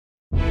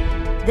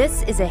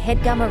This is a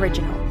Headgum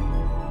Original.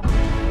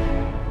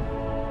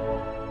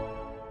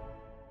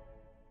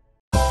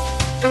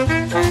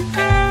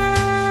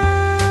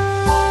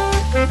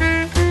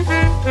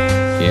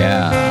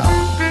 Yeah.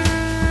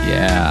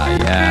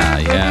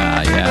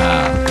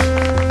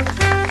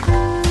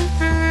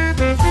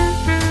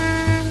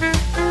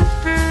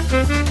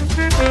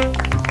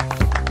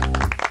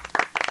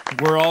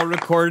 We're all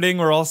recording.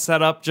 We're all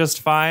set up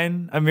just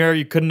fine. Amir,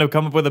 you couldn't have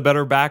come up with a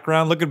better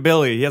background. Look at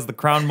Billy. He has the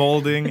crown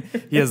molding.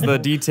 He has the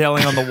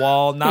detailing on the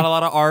wall. Not a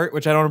lot of art,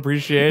 which I don't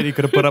appreciate. He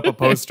could have put up a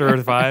poster or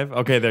 5.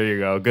 Okay, there you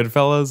go.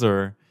 Goodfellas,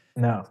 or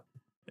no?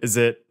 Is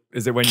it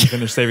when you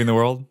finish saving the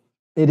world?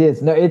 It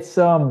is. No, it's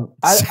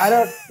I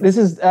don't. This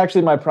is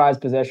actually my prized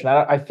possession.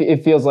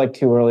 It feels like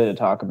too early to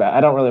talk about.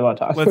 I don't really want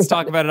to talk. Let's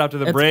talk about it after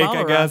the break.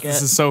 I guess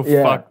this is so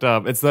fucked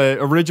up. It's the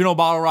original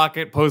Bottle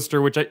Rocket poster.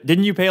 Which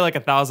didn't you pay like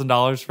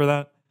 $1,000 for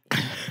that?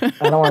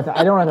 I don't want to talk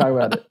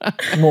about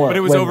it more. But it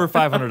was over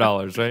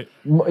 $500, right?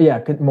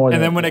 Yeah, more.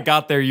 And then when it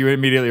got there, you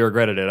immediately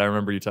regretted it. I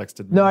remember you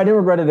texted me. No, I didn't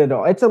regret it at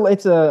all. It's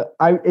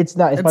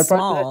not. It's my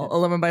small.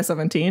 11 by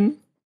 17.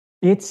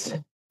 It's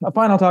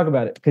fine. I'll talk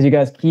about it because you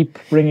guys keep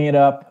bringing it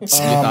up. You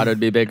thought it would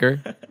be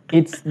bigger?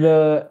 It's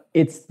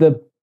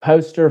the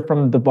poster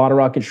from the Bottle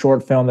Rocket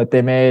short film that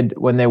they made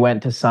when they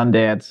went to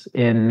Sundance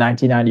in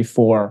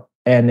 1994,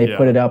 and they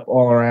put it up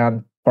all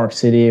around Park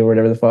City or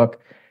whatever the fuck.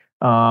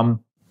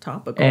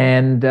 Topical.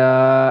 And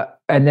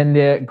then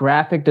the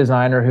graphic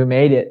designer who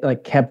made it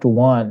kept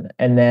one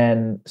and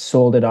then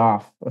sold it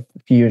off a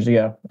few years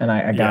ago, and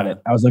I got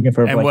it. I was looking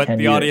for it for and like 10 what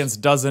the years. audience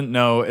doesn't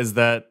know is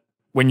that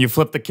when you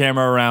flip the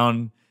camera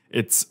around,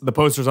 it's the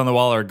posters on the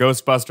wall are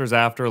Ghostbusters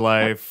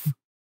Afterlife,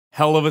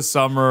 Hell of a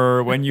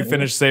Summer, When You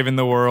Finish Saving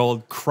the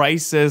World,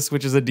 Crisis,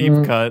 which is a deep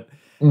cut,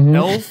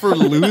 L for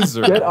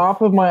Loser. Get off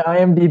of my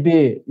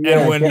IMDb.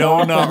 And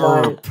Winona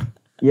Earp.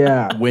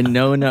 Yeah.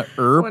 Winona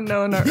Earp?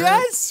 Winona Earp.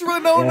 Yes,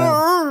 Winona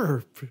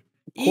Earp.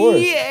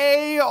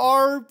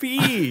 EARP.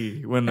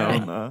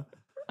 Winona.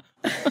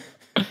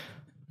 Okay.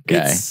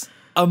 It's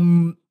a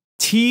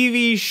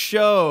TV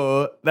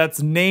show that's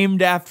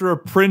named after a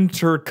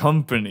printer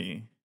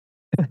company.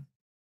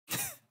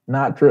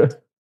 Not true.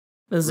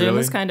 The Zoom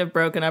is kind of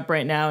broken up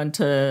right now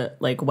into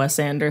like Wes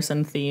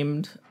Anderson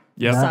themed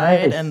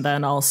side, and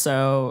then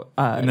also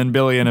and then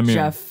Billy and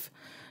Amir.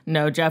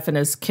 Geoff in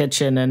his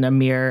kitchen and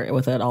Amir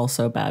with it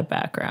also bad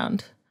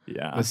background.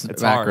 Yeah, this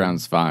it's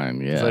background's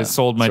fine. Yeah, I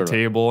sold my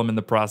table. I'm in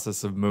the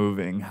process of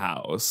moving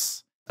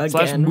house.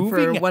 Again,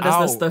 moving for what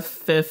out. Is this,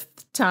 the 5th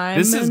time?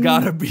 This has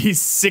got to be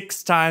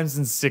 6 times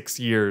in 6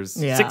 years.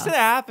 Yeah.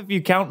 6.5 if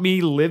you count me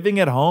living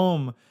at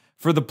home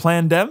for the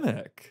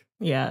pandemic.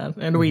 Yeah,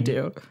 and we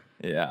do.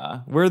 Yeah,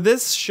 where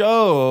this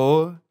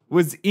show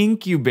was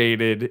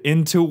incubated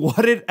into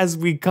what it has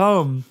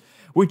become,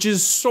 which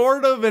is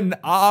sort of an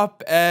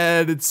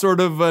op-ed. It's sort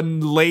of a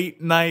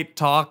late night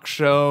talk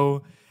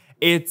show.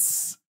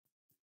 It's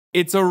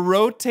a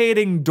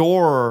rotating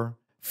door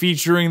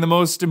featuring the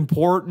most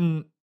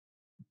important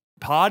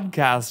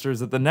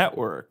podcasters at the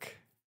network.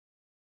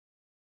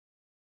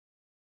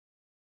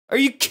 Are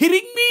you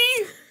kidding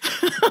me?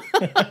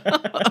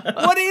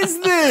 What is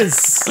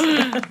this?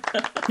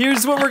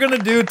 Here's what we're gonna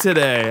do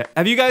today.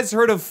 Have you guys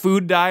heard of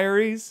Food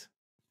Diaries?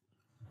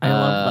 I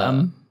love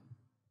them.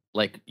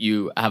 Like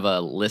you have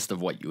a list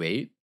of what you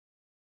ate?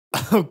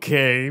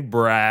 Okay,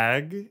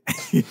 brag.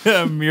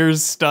 Amir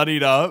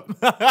studied up.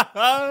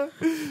 I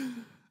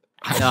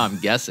know, I'm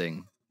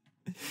guessing.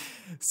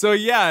 So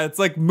yeah, it's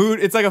like mood.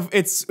 It's like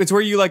it's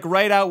where you like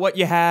write out what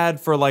you had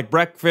for like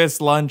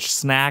breakfast, lunch,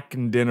 snack,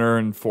 and dinner,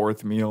 and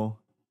 4th meal.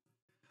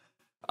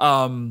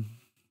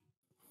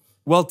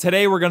 Well,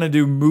 today we're gonna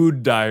do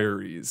mood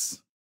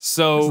diaries.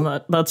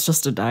 So that's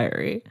just a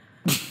diary.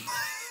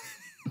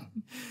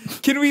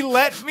 Can we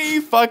let me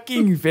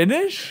fucking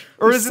finish,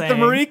 or is it the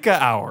Marika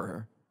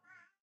hour?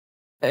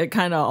 It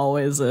kind of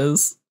always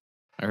is.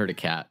 I heard a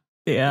cat.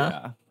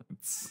 Yeah.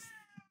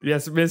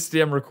 Yes,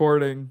 Misty, I'm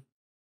recording.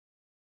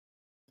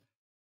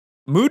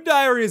 Mood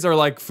diaries are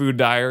like food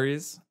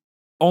diaries,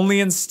 only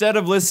instead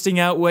of listing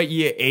out what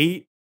you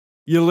ate,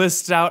 you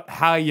list out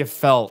how you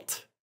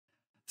felt.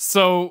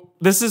 So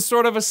this is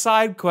sort of a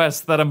side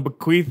quest that I'm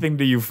bequeathing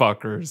to you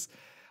fuckers.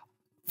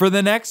 For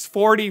the next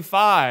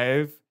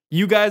 45,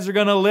 you guys are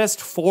gonna list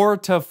 4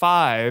 to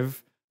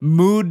 5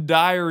 mood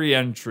diary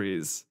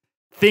entries.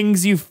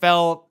 Things you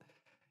felt,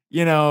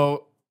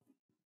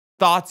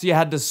 thoughts you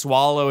had to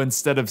swallow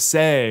instead of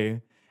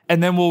say,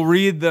 and then we'll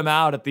read them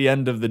out at the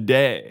end of the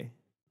day.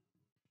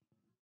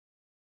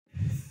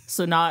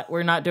 So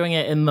we're not doing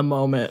it in the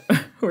moment.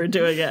 We're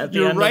doing it at the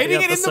end of the episode. You're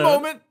writing it in the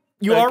moment.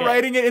 You are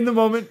writing it in the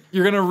moment.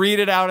 You're going to read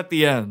it out at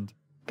the end.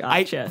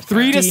 Gotcha.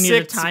 3 to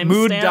 6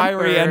 mood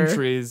diary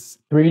entries.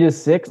 3 to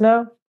 6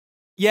 now?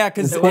 Yeah,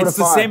 because it's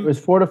the same. It was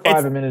 4 to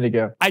 5 a minute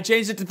ago. I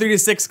changed it to 3 to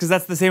 6 because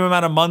that's the same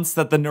amount of months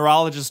that the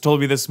neurologist told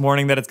me this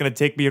morning that it's going to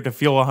take me to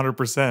feel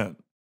 100%.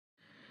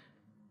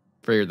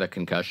 For the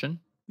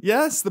concussion?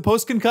 Yes, the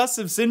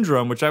post-concussive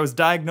syndrome, which I was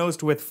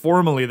diagnosed with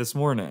formally this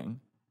morning.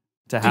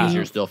 To have. Because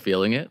you're still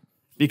feeling it?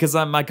 Because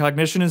my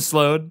cognition is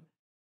slowed.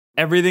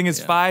 Everything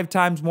is 5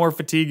 times more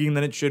fatiguing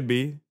than it should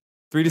be.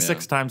 3 to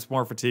 6 times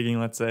more fatiguing,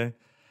 let's say.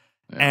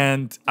 Yeah.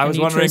 And I was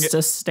wondering, chose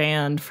to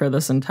stand for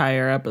this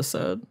entire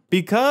episode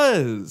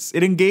because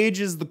it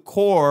engages the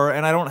core,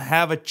 and I don't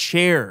have a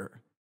chair.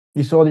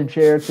 You sold your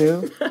chair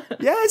too?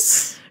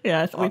 Yes.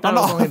 Yeah, we thought it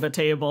was only the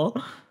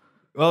table.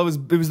 Well, it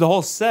was the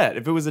whole set.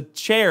 If it was a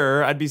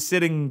chair, I'd be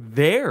sitting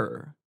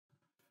there.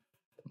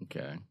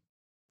 Okay.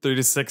 3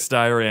 to 6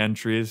 diary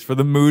entries for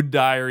the mood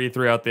diary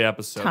throughout the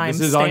episode. Time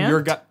this is stamped? on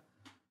your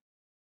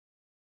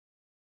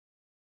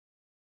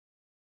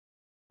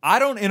I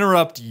don't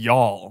interrupt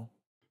y'all.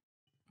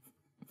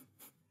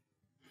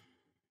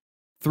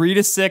 3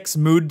 to 6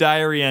 mood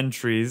diary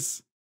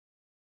entries,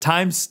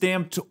 time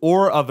stamped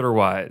or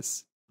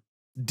otherwise.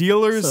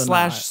 Dealers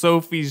 /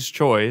 Sophie's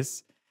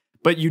choice,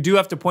 but you do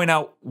have to point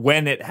out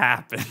when it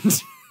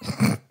happened.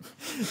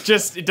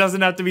 Just, it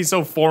doesn't have to be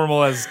so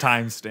formal as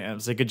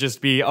timestamps. It could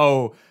just be,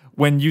 oh,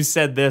 when you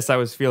said this, I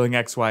was feeling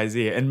X, Y,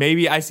 Z. And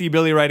maybe I see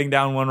Billy writing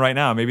down one right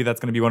now. Maybe that's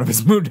going to be one of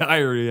his mood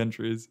diary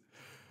entries.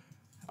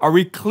 Are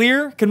we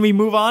clear? Can we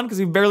move on? Because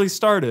we've barely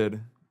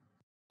started.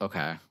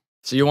 Okay.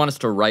 So you want us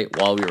to write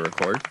while we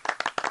record?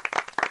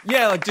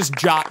 Yeah, like just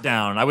jot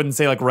down. I wouldn't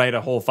say like write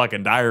a whole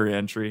fucking diary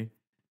entry.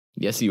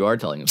 Yes, you are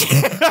telling us.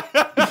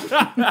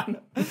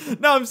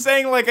 No, I'm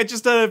saying like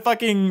just a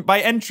fucking,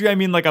 by entry, I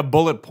mean like a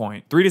bullet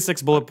point. 3 to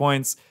 6 bullet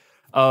points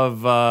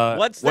of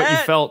what you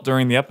felt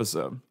during the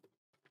episode.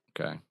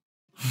 Okay.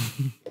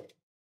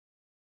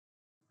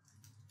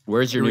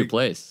 Where's your new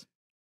place?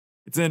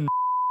 It's in.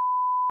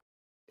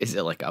 Is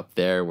it like up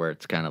there where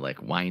it's kind of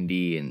like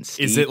windy and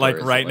steep? Is it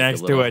like right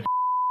next to it?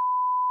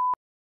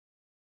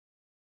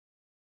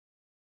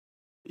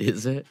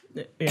 Is it?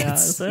 Yeah,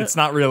 it's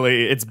not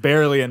really. It's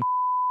barely in.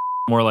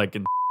 More like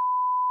in.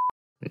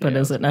 But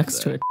is it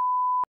next to it?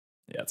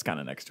 Yeah, it's kind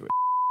of next to it.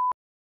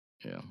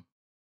 Yeah.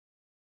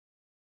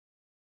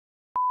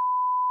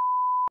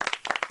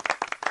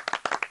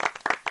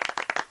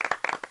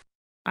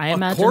 I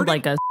imagine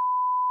like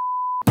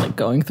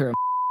going through.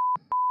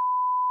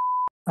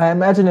 I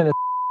imagine it.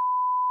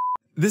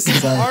 This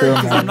is hard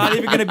because I'm not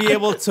even going to be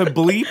able to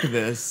bleep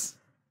this.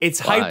 It's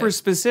hyper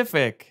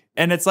specific,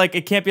 and it's like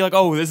it can't be like,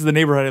 oh, this is the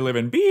neighborhood I live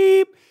in.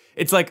 Beep.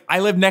 It's like I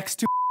live next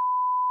to.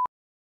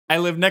 I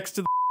live next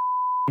to the.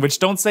 Which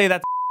don't say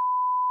that.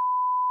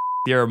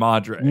 Sierra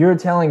Madre. You're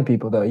telling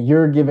people though.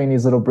 You're giving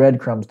these little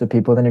breadcrumbs to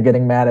people, then you're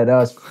getting mad at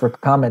us for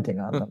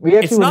commenting on them. We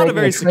actually it's not a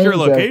very secure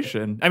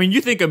location. I mean,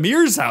 you think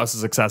Amir's house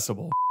is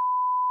accessible?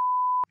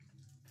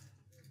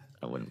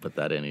 I wouldn't put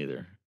that in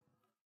either.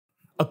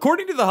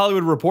 According to the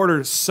Hollywood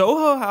Reporter,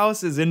 Soho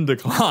House is in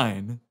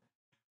decline.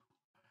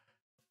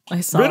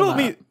 I saw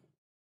that.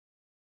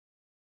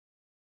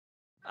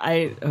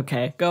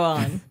 Okay, go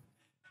on.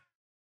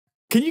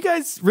 Can you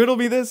guys riddle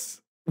me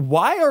this?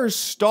 Why are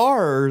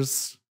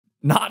stars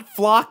not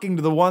flocking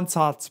to the once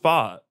hot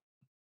spot?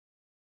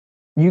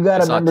 You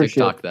got a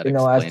membership in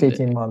the last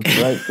 18 months,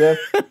 right, Geoff?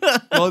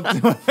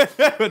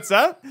 What's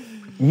that?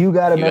 You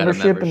got a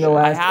membership in the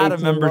last 18 months? I had a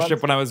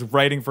membership when I was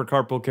writing for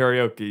Carpool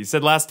Karaoke. You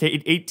said last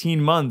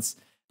 18 months.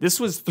 This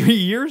was 3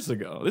 years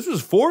ago. This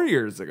was 4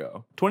 years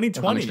ago.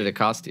 2020. How much did it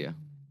cost you?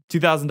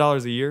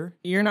 $2,000 a year.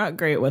 You're not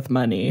great with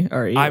money,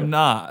 are you? I'm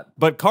not.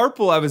 But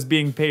Carpool, I was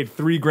being paid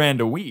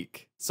 $3,000 a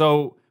week.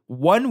 So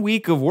 1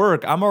 week of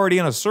work, I'm already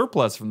in a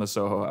surplus from the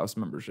Soho House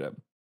membership.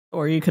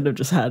 Or you could have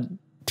just had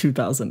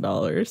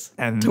 $2,000.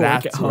 And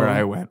that's where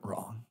I went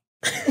wrong.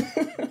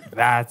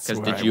 That's because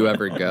did you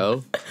ever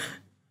go?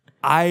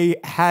 I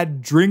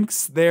had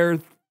drinks there,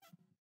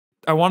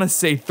 I want to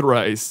say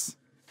thrice.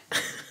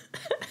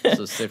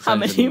 So how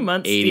many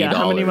months? Yeah,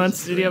 how many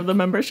months did you have the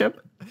membership?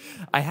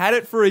 I had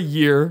it for a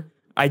year.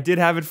 I did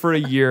have it for a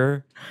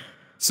year.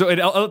 So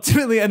it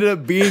ultimately ended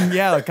up being,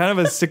 like kind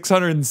of a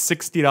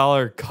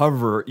 $660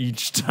 cover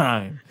each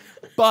time.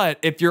 But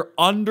if you're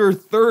under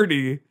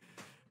 30,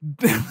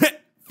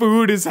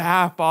 food is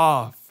half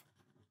off.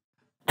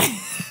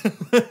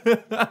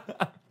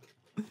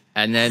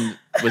 And then,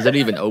 was it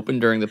even open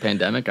during the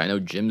pandemic? I know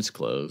gyms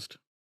closed.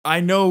 I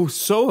know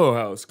Soho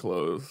House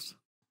closed.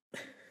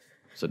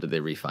 So did they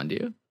refund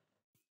you?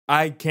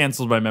 I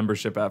canceled my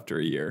membership after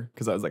a year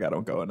because I was like, I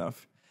don't go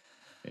enough.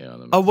 Yeah,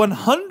 a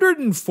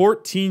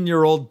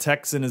 114-year-old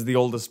Texan is the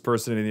oldest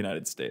person in the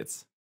United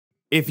States.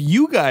 If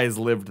you guys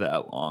lived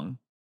that long,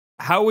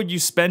 how would you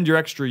spend your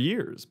extra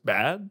years?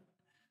 Bad?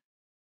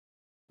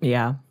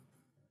 Yeah.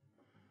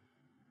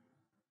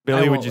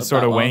 Billy, would you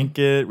sort of wank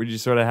it? Would you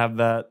sort of have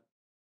that?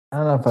 I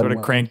don't know if sort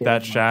of crank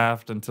that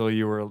shaft until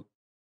you were,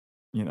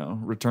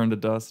 returned to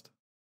dust?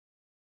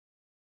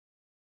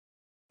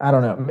 I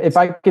don't know. If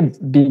I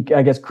could be,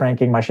 I guess,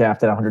 cranking my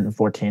shaft at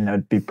 114, that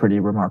would be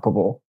pretty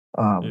remarkable.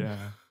 Yeah.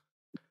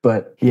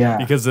 But yeah.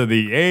 Because of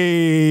the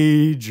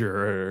age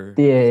or?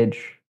 The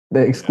age.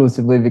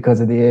 Exclusively because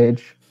of the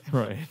age.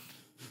 Right.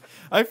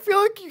 I feel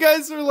like you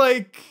guys are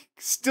like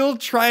still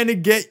trying to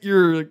get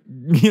your,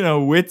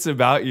 wits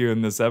about you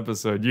in this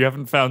episode. You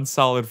haven't found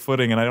solid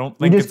footing, and I don't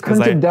think you just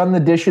couldn't have done the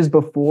dishes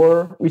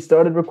before we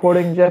started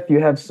recording, Geoff. You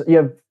have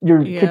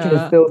your kitchen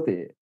is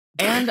filthy.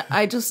 And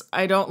I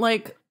don't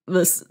like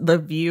the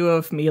view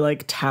of me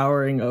like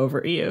towering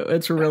over you.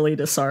 It's really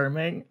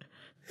disarming.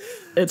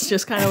 It's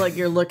just kind of like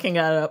you're looking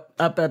up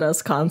at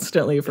us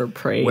constantly for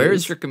praise.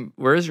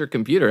 Where's your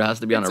computer? It has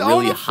to be on a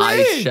really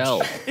high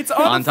shelf. It's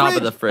on top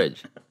of the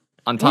fridge.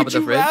 On top of the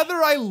fridge. Would you rather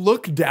I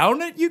look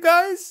down at you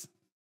guys?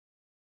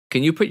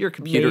 Can you put your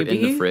computer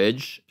in the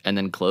fridge and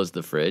then close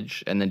the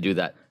fridge and then do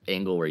that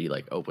angle where you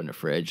like open a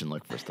fridge and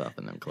look for stuff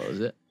and then close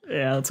it?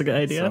 Yeah, that's a good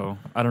idea. So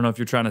I don't know if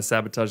you're trying to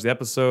sabotage the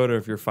episode or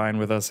if you're fine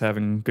with us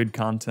having good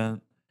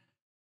content.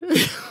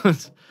 I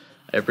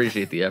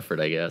appreciate the effort,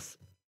 I guess.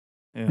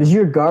 Yeah. Does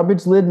your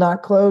garbage lid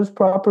not close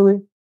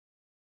properly?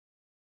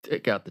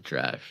 Take out the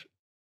trash.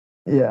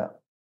 Yeah.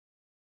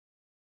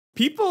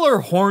 People are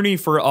horny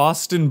for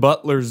Austin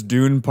Butler's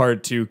Dune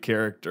Part 2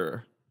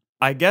 character.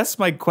 I guess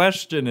my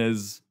question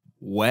is,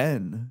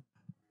 when?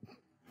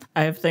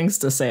 I have things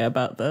to say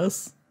about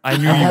this. I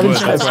knew you would.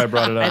 That's why I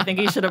brought it up. I think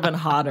he should have been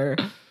hotter.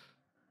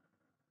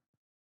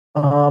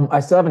 I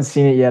still haven't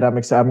seen it yet. I'm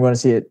excited. I'm going to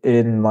see it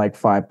in like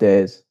 5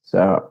 days.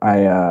 So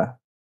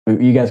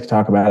you guys can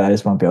talk about it. I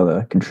just won't be able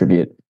to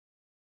contribute.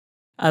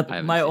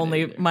 My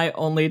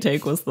only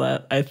take was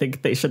that I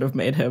think they should have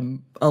made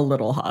him a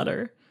little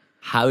hotter.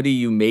 How do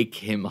you make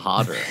him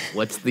hotter?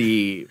 What do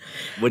you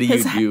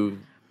do?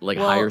 Like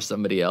hire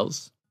somebody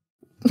else?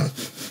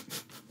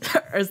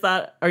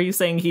 Are you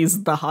saying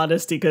he's the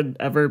hottest he could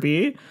ever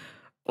be?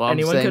 Well,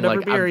 anyone could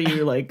ever be, or are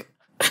you like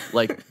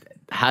like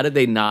how did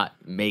they not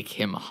make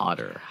him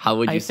hotter? How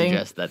would you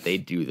suggest that they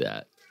do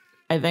that?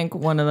 I think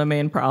one of the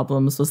main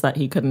problems was that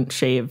he couldn't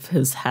shave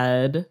his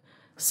head,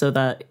 so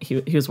that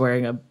he was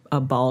wearing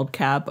a bald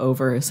cap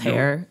over his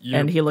hair,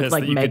 and he looked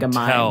like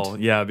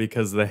Megamind. Yeah,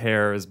 because the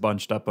hair is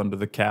bunched up under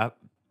the cap.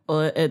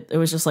 Well, it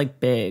was just like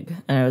big,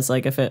 and I was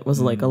like, if it was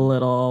like a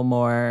little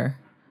more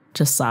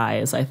to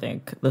size, I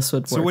think this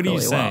would work. So what are you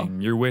saying?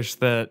 Well. Your wish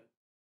that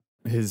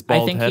his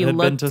bald head had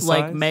been to size?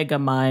 I think he looked like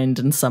Megamind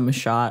in some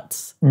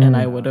shots, and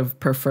I would have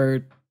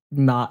preferred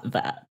not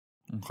that.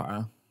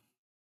 Okay.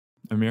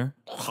 Amir?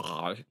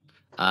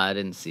 I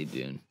didn't see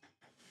Dune.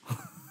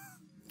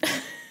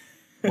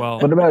 Well,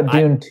 what about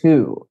Dune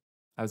 2?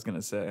 I was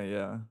gonna say,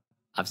 yeah.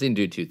 I've seen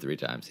Dune 2 3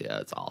 times. Yeah,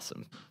 it's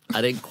awesome.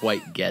 I didn't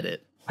quite get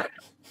it,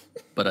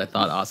 but I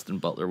thought Austin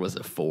Butler was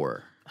a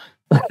 4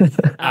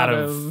 out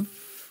of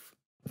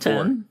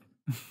 10.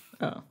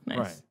 Oh, nice.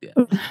 Right. Yeah.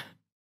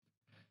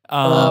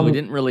 We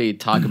didn't really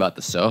talk about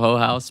the Soho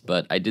House,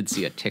 but I did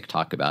see a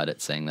TikTok about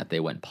it saying that they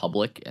went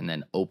public and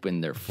then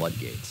opened their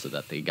floodgates so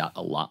that they got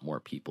a lot more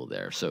people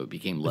there. So it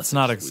became less. It's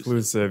not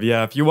exclusive.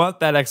 Yeah, if you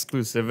want that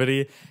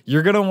exclusivity,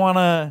 you're gonna want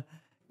to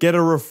get a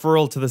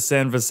referral to the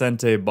San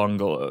Vicente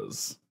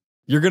bungalows.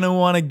 You're gonna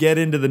want to get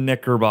into the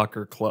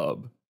Knickerbocker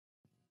Club,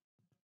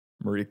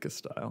 Marika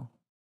style.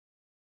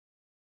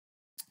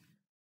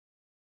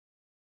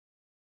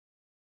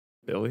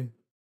 Billy?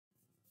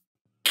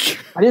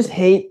 I just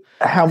hate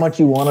how much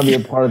you want to be a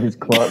part of these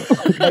clubs.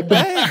 I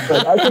begged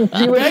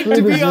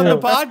to be on the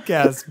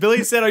podcast.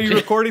 Billy said, "Are you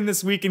recording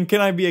this week? And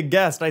can I be a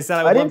guest?" I said,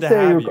 "I would love to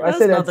have you." I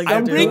said,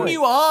 I bring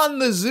you on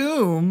the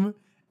Zoom,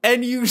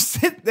 and you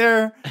sit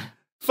there,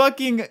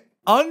 fucking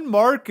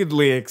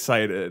unmarkedly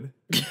excited.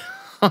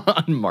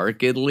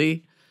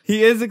 Unmarkedly?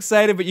 He is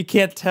excited, but you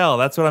can't tell.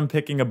 That's what I'm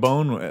picking a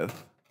bone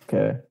with.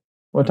 Okay.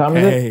 What time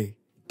is it?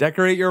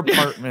 Decorate your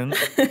apartment.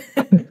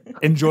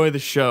 Enjoy the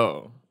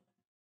show.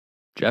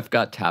 Geoff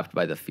got tapped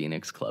by the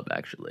Phoenix Club,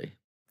 actually.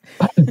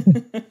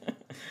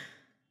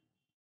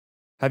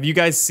 Have you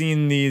guys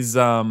seen these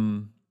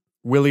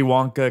Willy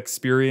Wonka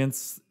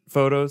experience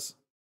photos?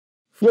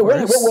 Yeah, what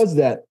was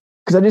that?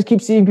 Because I just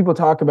keep seeing people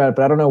talk about it,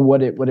 but I don't know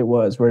what it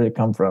was. Where did it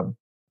come from?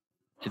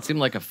 It seemed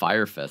like a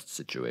Firefest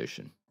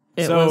situation.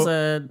 It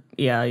was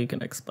yeah, you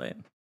can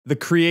explain. The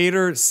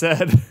creator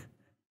said...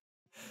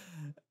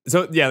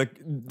 So, yeah,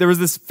 there was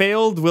this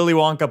failed Willy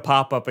Wonka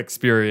pop-up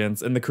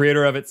experience, and the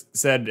creator of it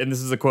said, and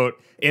this is a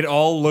quote, "It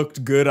all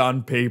looked good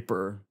on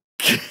paper."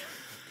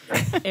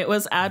 It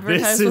was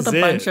advertised with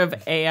a bunch of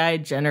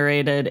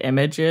AI-generated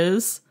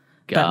images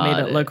that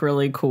made it look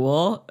really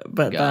cool.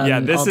 But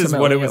then this is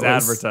what it was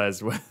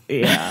advertised with.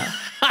 Yeah.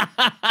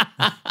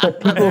 But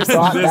people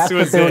thought that's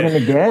what they were going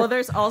to get? Well,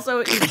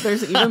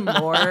 there's even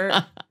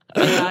more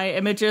AI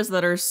images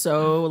that are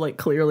so like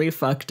clearly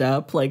fucked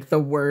up. Like the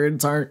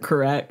words aren't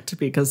correct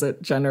because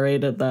it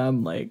generated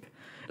them. Like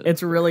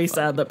it's really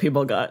sad that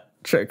people got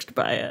tricked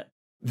by it.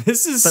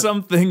 This is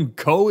something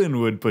Cohen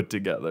would put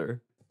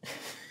together.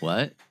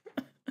 What?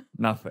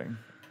 Nothing.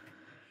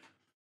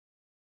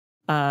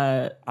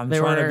 I'm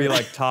trying to be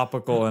like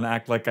topical and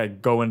act like I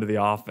go into the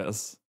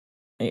office.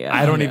 Yeah,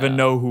 I don't even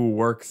know who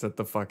works at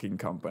the fucking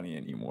company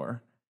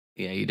anymore.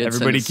 Yeah, you did.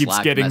 Everybody send a keeps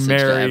Slack getting message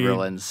married. To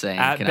everyone saying,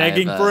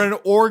 begging for an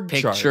org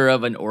chart. Picture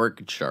of an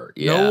org chart.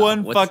 Yeah. No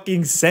one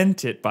fucking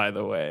sent it, by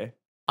the way.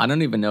 I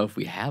don't even know if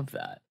we have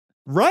that.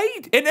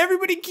 Right? And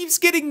everybody keeps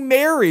getting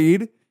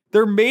married.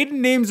 Their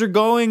maiden names are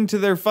going to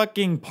their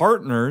fucking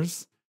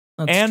partners.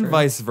 That's true.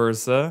 Vice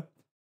versa.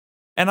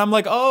 And I'm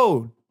like,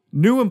 oh,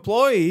 new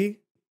employee.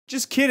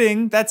 Just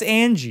kidding. That's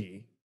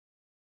Angie.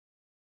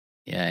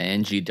 Yeah,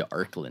 Angie de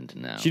Arkland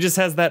now. She just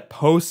has that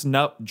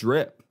post-nup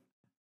drip.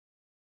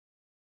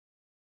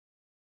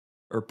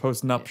 Or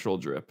post-nuptial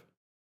drip.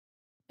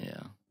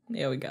 Yeah.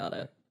 Yeah, we got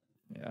it.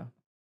 Yeah.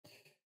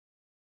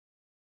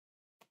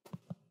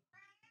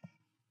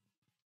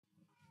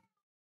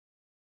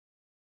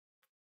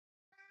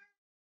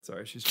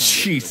 Sorry, she's trying to get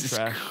to the Jesus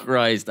trash.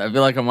 Christ. I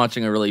feel like I'm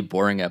watching a really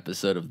boring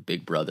episode of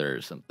Big Brother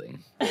or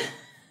something.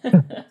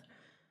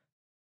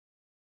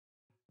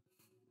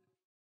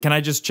 Can I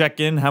just check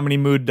in? How many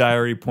mood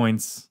diary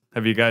points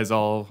have you guys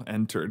all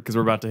entered? Because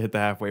we're about to hit the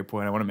halfway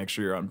point. I want to make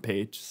sure you're on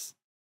pace.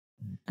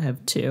 I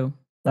have 2.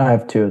 I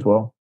have 2 as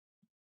well.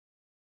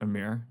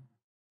 Amir?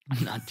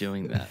 I'm not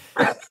doing that.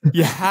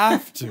 You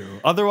have to.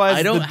 Otherwise,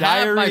 I don't the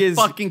diary have my is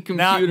fucking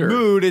not computer.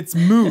 mood, it's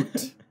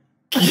moot.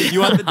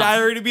 You want the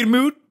diary to be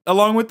moot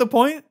along with the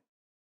point?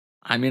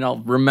 I mean, I'll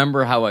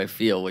remember how I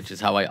feel, which is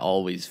how I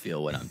always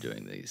feel when I'm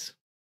doing these.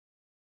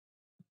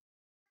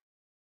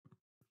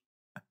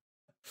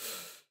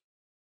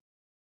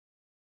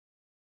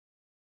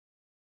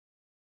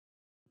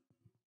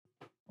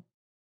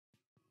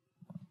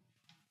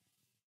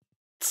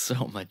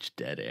 So much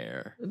dead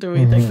air. Do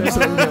we think there's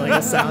going to be like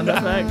a sound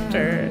effect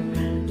or?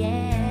 We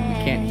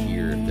can't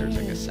hear if there's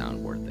like a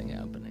soundboard thing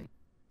happening.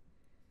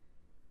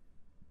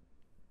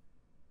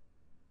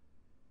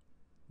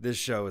 This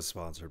show is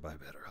sponsored by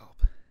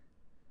BetterHelp.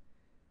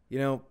 You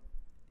know,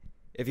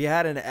 if you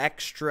had an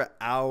extra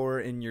hour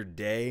in your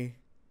day,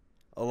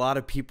 a lot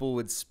of people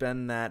would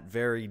spend that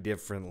very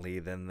differently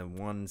than the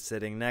one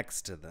sitting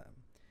next to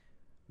them.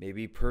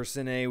 Maybe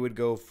person A would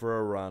go for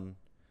a run,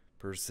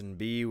 person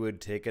B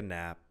would take a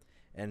nap,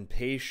 and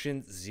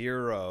patient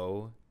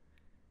 0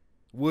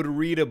 would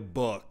read a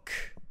book.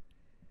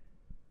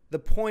 The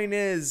point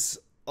is,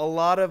 a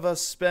lot of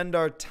us spend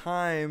our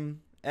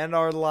time and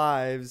our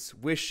lives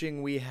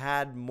wishing we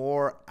had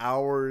more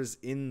hours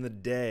in the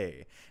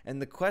day.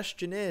 And the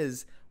question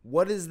is,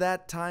 what is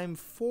that time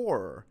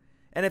for?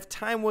 And if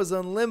time was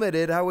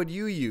unlimited, how would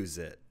you use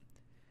it?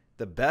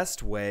 The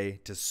best way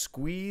to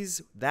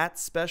squeeze that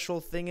special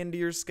thing into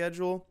your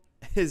schedule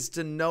is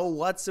to know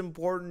what's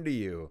important to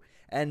you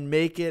and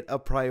make it a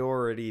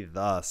priority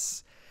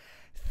thus.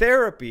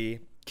 Therapy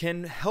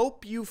can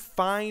help you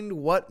find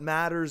what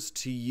matters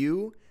to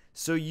you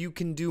so you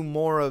can do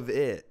more of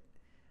it.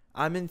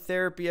 I'm in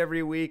therapy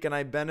every week and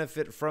I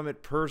benefit from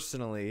it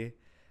personally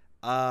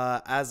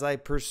as I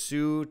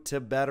pursue to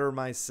better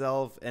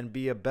myself and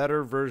be a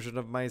better version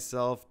of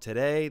myself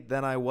today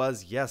than I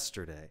was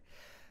yesterday.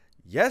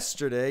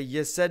 Yesterday,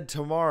 you said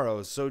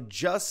tomorrow, so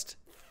just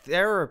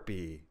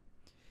therapy.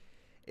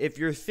 If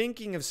you're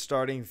thinking of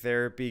starting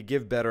therapy,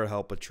 give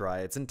BetterHelp a try.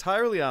 It's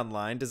entirely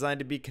online, designed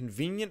to be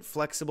convenient,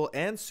 flexible,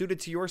 and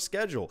suited to your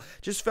schedule.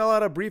 Just fill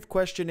out a brief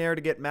questionnaire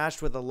to get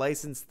matched with a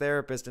licensed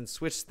therapist and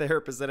switch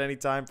therapists at any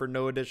time for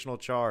no additional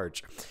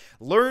charge.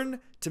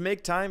 Learn to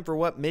make time for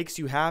what makes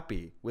you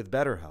happy with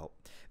BetterHelp.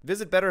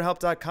 Visit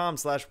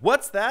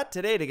BetterHelp.com/what's-that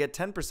today to get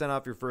 10%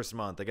 off your first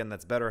month. Again,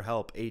 that's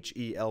BetterHelp,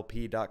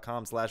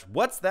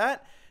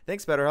 HELP.com/what's-that.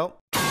 Thanks, BetterHelp.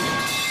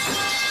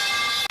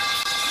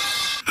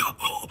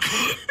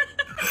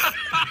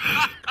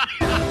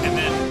 And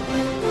then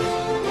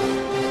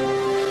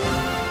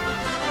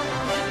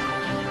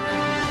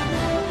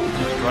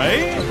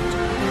right?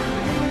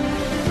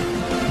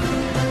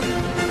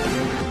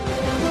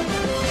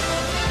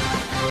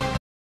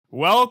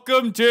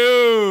 Welcome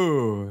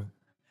to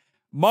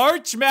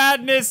March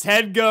Madness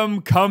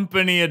Headgum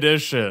Company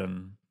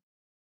Edition.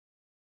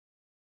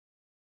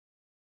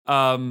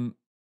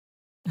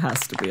 Has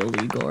to be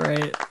illegal,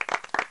 right?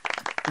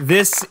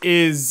 This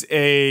is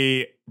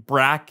a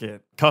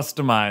bracket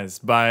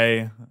customized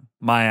by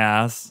my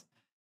ass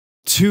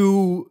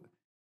to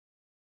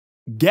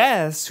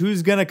guess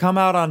who's going to come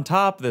out on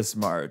top this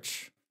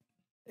March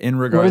in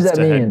regards does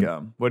to that mean?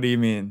 Headgum. What do you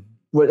mean?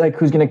 What, like,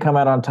 who's going to come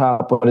out on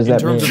top? What does In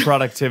that terms mean? of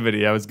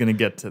productivity, I was going to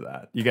get to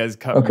that. You guys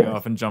cut Okay. me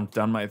off and jumped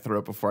down my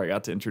throat before I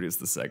got to introduce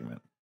the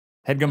segment.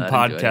 Headgum I didn't do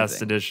Podcast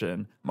anything.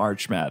 Edition,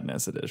 March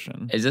Madness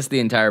Edition. Is this the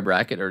entire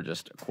bracket or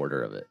just a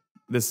quarter of it?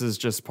 This is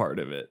just part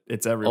of it.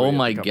 It's everybody. Oh at the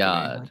my company.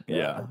 God.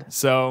 Yeah.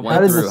 So Went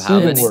How does through the how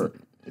seating many- work?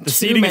 the Too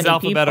seating is many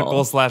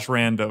alphabetical people. /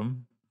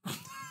 random.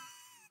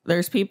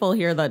 There's people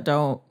here that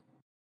don't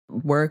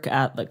work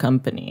at the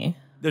company.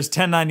 There's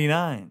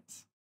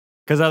 1099s.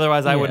 Because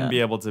otherwise I wouldn't Yeah.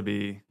 be able to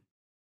be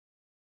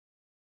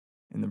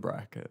in the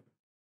bracket.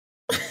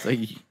 So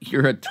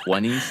you're a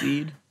 20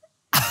 seed?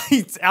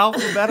 It's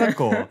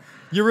alphabetical.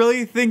 You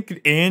really think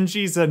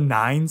Angie's a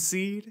 9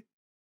 seed?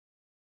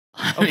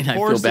 I mean, I feel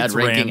course bad it's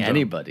ranking random.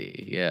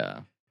 anybody.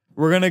 Yeah.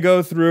 We're gonna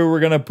go through. We're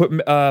gonna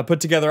put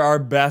together our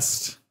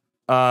best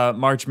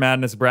March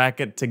Madness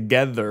bracket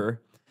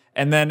together,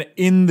 and then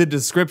in the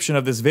description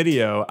of this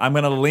video, I'm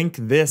gonna link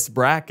this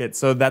bracket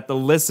so that the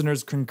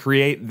listeners can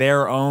create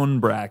their own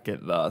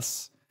bracket.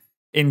 Thus,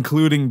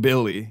 including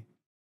Billy.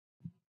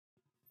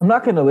 I'm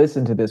not going to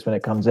listen to this when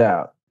it comes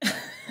out.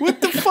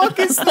 What the fuck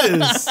is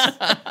this?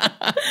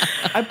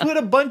 I put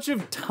a bunch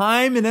of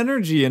time and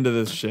energy into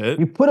this shit.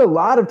 You put a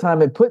lot of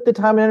time and put the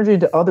time and energy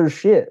into other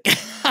shit.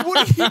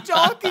 What are you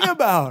talking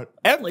about?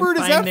 Effort Like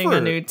is finding effort.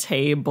 a new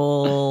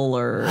table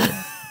or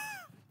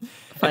The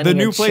finding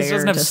new a place chair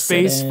doesn't have to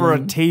space sit for a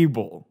in.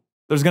 table.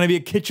 There's going to be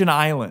a kitchen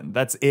island.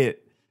 That's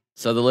it.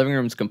 So the living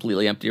room's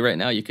completely empty right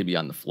now. You could be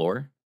on the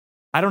floor.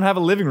 I don't have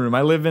a living room.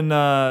 I live in,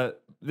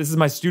 this is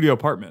my studio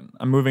apartment.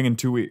 I'm moving in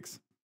 2 weeks.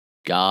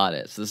 Got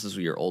it. So this is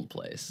your old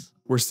place.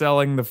 We're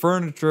selling the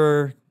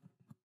furniture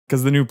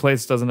because the new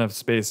place doesn't have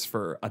space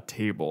for a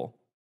table.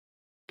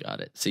 Got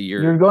it. So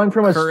You're going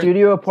from a current-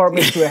 studio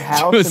apartment to a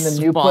house, To a and the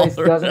new place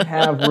smaller doesn't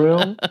have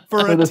room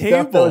For a the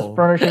stuff that was table.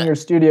 furnishing your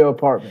studio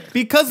apartment.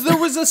 Because there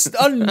was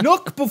a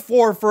nook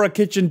before for a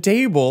kitchen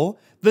table.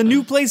 The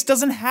new place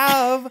doesn't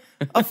have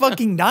a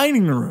fucking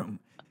dining room.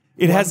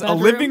 It has a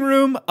bedroom? living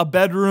room, a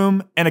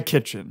bedroom, and a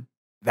kitchen.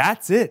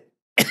 That's it.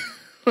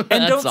 And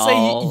don't That's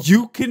all. say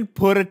you can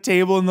put a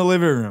table in the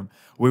living room.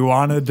 We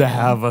wanted to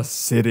have a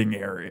sitting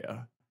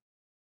area.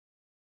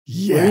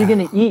 Yeah. Where are you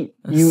going to eat?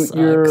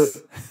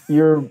 That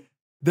You're.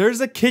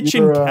 There's a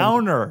kitchen You're,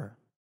 counter.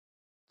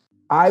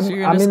 I'm So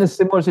you're I'm just- in a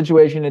similar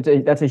situation.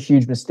 That's a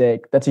huge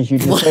mistake. That's a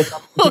huge mistake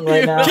I'm thinking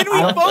right now. Can we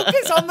I don't-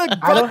 focus on the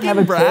I don't have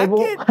a fucking table.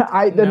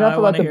 bracket? Enough I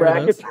about wanna the hear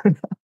bracket.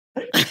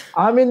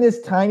 I'm in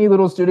this tiny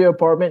little studio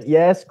apartment.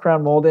 Yes,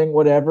 crown molding,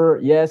 whatever.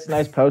 Yes,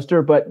 nice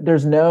poster, but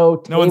there's no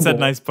table. No one said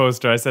nice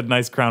poster. I said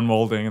nice crown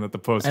molding, and that the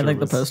poster I think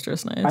the was poster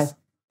is nice.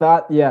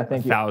 Yeah,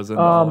 thank you.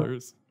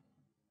 $1,000.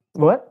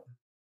 What?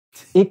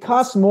 It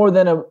costs more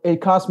than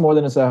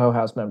a Soho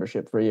House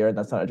membership for a year, and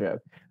that's not a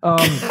joke.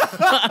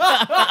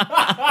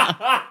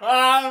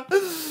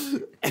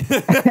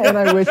 And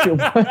I wish it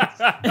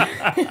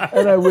was.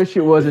 And I wish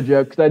it was a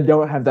joke because I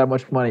don't have that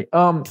much money.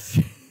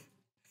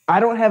 I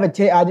don't have I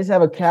just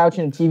have a couch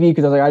and a TV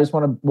because I was like, I just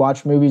want to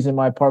watch movies in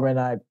my apartment.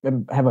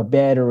 And I have a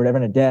bed or whatever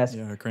and a desk.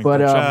 Yeah, crank But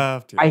that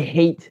shaft. I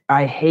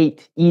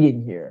hate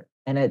eating here,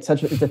 and it's a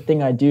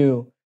thing I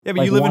do. Yeah, but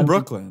like you live in one-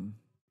 Brooklyn.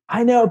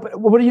 I know, but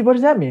what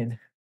does that mean?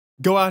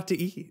 Go out to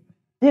eat.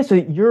 Yeah, so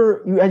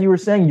as you were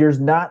saying, you're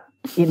not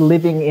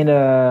living in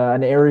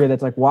an area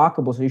that's like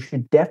walkable, so you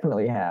should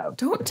definitely have.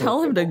 Don't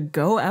tell him to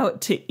go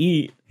out to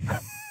eat.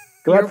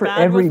 Go You're out for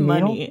bad every with meal.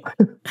 money.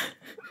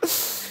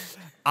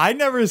 I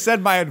never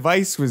said my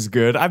advice was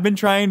good. I've been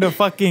trying to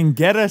fucking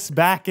get us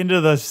back into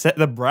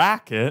the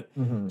bracket.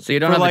 So you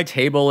don't For, have like- a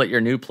table at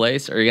your new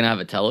place? Are you going to have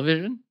a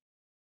television?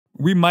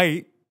 We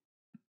might.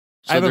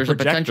 I So have a there's a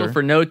potential projector.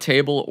 for no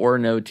table or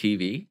no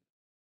TV.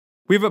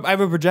 I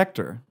have a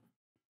projector.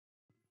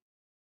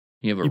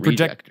 You have a You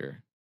project-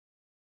 rejector.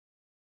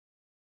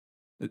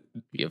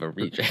 You have a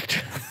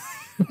rejector.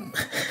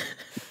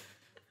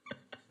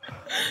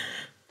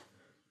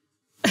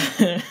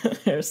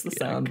 There's the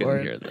Yeah, I couldn't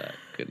soundboard. hear that.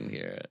 Couldn't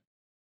hear it.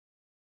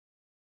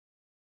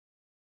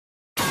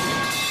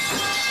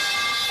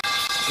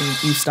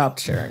 You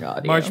stopped sharing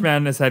audio. March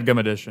Madness Headgum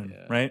Edition,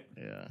 right?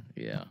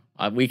 Yeah.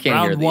 We can't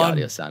Round hear the one.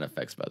 audio sound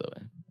effects, by the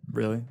way.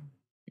 Really?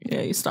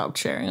 Yeah, you stopped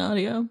sharing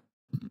audio.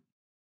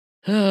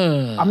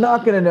 I'm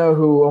not gonna know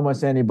who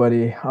almost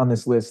anybody on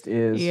this list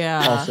is.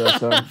 Yeah. Also,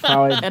 so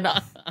probably And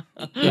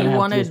you have to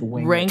want to just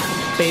wing it. rank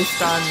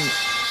based on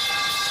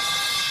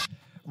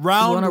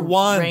Round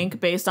one. rank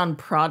based on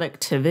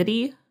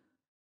productivity?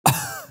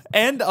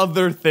 And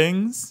other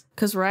things.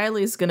 Because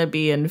Riley's gonna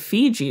be in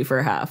Fiji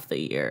for half the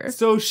year.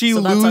 So she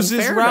So that's loses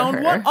unfair to round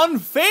her. one.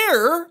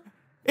 Unfair?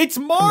 It's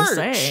I'm March. just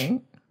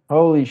saying.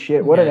 holy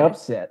shit! What an Okay.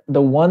 upset.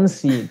 The 1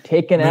 seed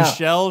taken out.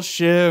 Michelle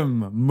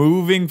Shim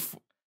moving.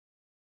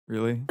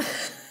 Really?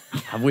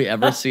 Have we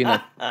ever seen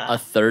a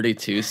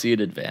 32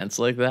 seed advance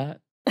like that?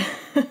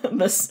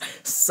 This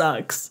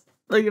sucks.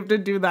 Like, you have to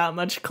do that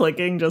much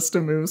clicking just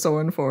to move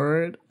someone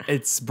forward.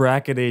 It's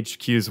Bracket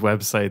HQ's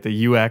website.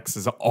 The UX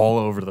is all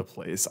over the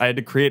place. I had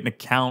to create an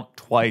account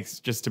twice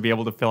just to be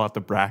able to fill out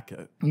the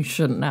bracket. You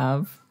shouldn't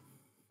have.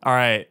 All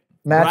right.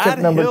 Matchup Brad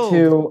number Hill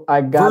 2.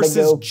 I gotta versus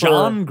go for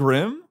John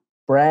Grimm.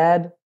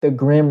 Brad the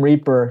Grim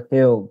Reaper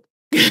Hill.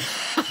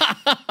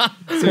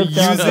 So Took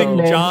down using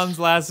nicknames. John's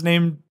last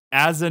name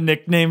as a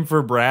nickname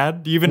for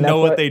Brad. Do you even And know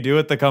that's what what- they do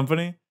at the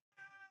company?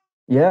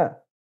 Yeah.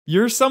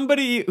 You're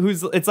somebody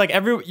who's, it's like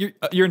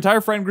your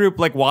entire friend group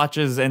like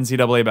watches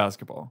NCAA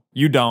basketball.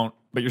 You don't,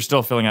 but you're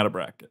still filling out a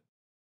bracket.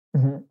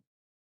 Mhm.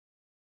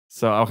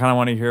 So I kind of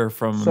want to hear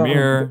from So-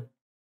 Amir,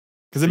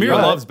 because Amir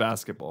Yeah. loves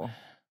basketball.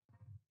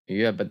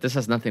 Yeah, but this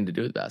has nothing to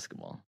do with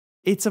basketball.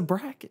 It's a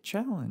bracket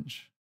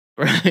challenge.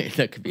 Right?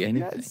 That could be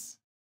anything. Yes.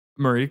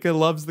 Marika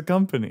loves the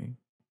company.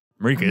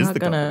 Marika I'm is not the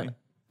company.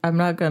 I'm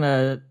not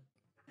gonna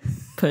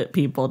put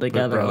people Put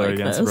together brother like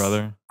against this.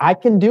 brother. I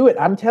can do it.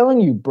 I'm telling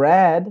you,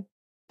 Brad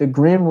the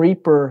Grim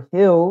Reaper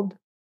Hild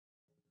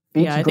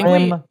beats Yeah, I think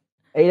Grim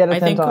 8 out of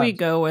 10 I think times. we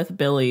go with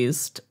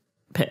Billy's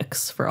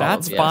picks for all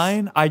That's of Yes.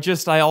 fine.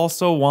 I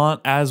also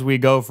want, as we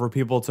go, for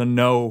people to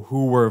know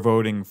who we're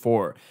voting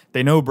for.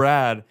 They know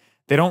Brad.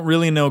 They don't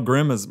really know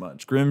Grimm as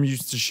much. Grimm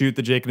used to shoot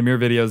the Jake and Amir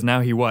videos.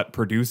 Now he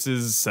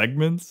produces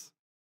segments?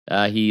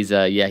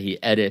 He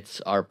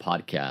edits our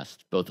podcast,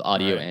 both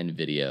audio Right. and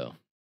video.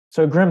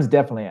 So Grimm's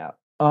definitely out.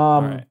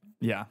 All right.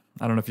 Yeah.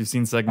 I don't know if you've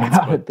seen segments,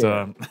 but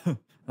I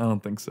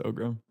don't think so,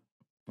 Grim.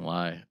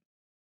 Why?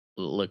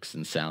 It looks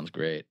and sounds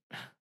great.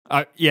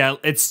 Yeah,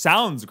 it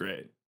sounds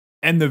great.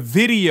 And the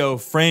video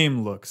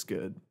frame looks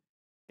good.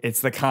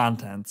 It's the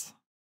content.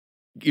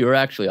 You're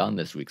actually on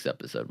this week's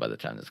episode by the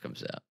time this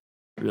comes out.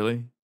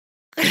 Really?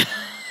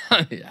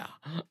 Yeah.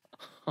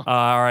 All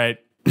right.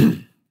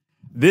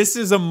 This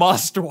is a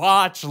must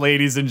watch,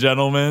 ladies and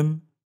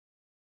gentlemen.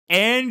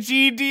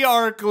 Angie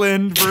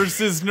DeArkland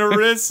versus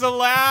Narissa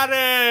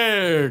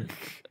Laddick.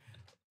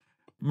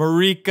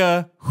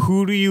 Marika,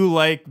 who do you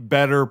like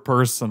better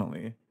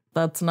personally?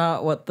 That's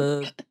not what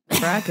the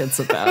bracket's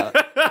about.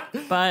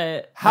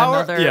 But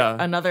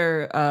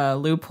another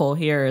loophole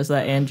here is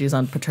that Angie's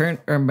on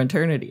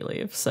maternity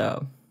leave,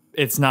 so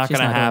it's not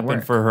going to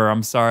happen for her.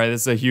 I'm sorry.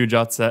 This is a huge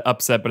upset,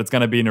 but it's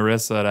going to be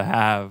Narissa to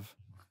have.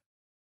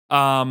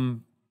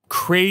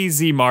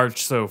 Crazy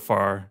March so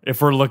far,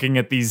 if we're looking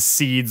at these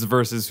seeds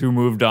versus who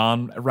moved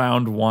on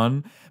round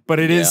one. But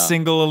it is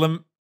single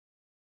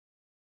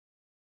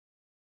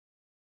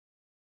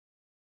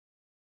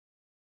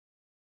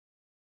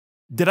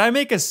Did I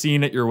make a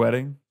scene at your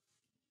wedding?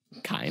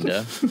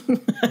 Kinda.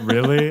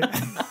 Really?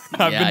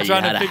 I've been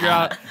trying to figure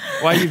out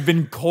why you've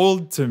been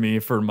cold to me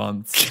for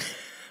months.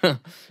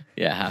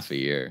 Yeah, half a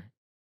year.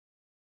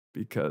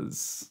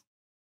 Because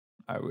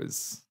I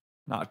was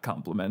not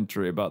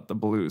complimentary about the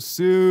blue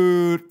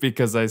suit,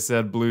 because I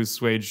said blue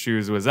suede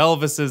shoes was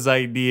Elvis's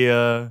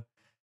idea.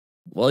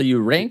 Well,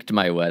 you ranked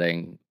my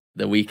wedding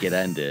the week it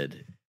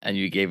ended, and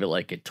you gave it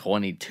like a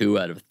 22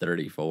 out of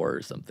 34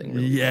 or something.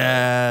 Really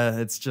yeah,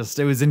 it's just,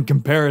 it was in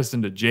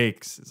comparison to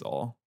Jake's is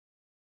all.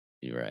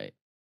 You're right.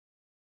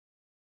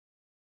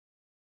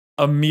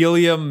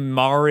 Amelia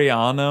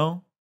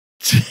Mariano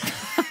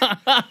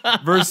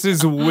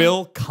versus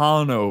Will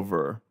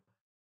Conover.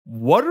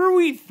 What are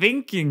we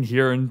thinking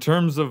here in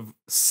terms of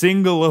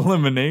single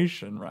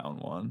elimination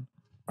round one?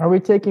 Are we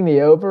taking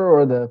the over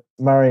or the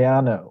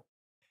Mariano?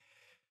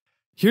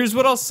 Here's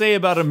what I'll say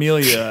about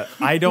Amelia.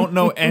 I don't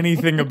know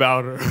anything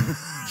about her.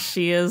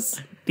 She is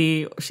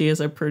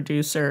a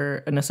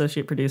producer, an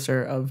associate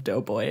producer of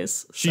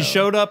Doughboys. She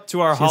showed up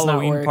to our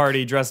Halloween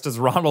party dressed as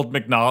Ronald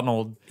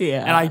McDonald.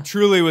 Yeah. And I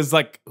truly was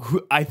like,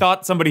 I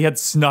thought somebody had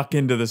snuck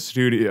into the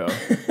studio.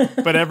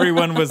 But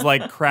everyone was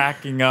like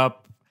cracking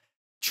up,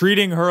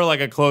 treating her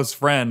like a close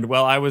friend.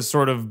 Well, I was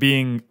sort of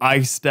being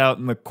iced out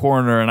in the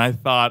corner, and I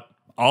thought,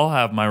 I'll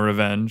have my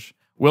revenge.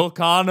 Will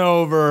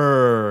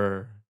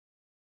Conover.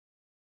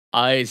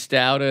 Iced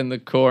out in the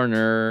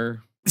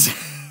corner.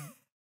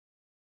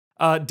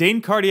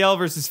 Dane Cardiel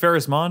versus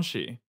Ferris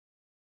Monchi.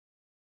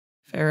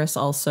 Ferris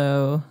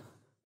also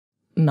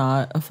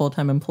not a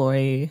full-time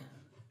employee.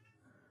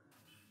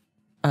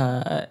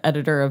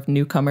 Editor of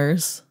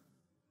Newcomers,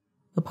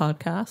 the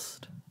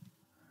podcast.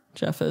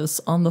 Geoff is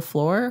on the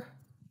floor.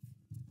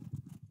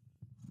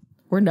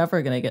 We're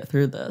never going to get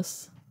through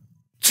this.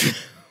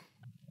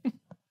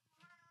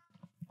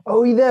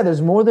 Oh, yeah,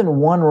 there's more than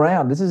one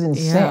round. This is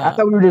insane. Yeah. I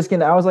thought we were just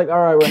I was like, all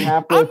right, we're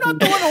halfway. I'm not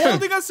the one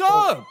holding us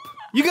up.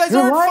 You guys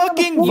aren't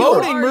fucking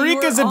voting.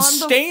 Marika's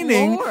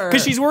abstaining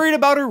because she's worried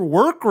about her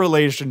work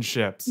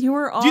relationships. You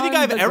were on. Do you think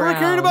I've ever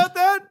cared about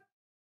that?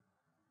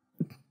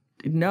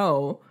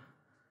 No.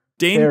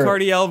 Dane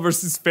Cardiel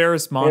versus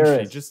Ferris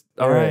Monchi. Ferris.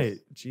 All right.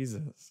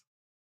 Jesus.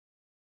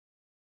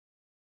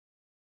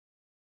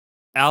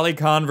 Ali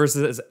Khan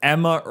versus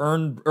Emma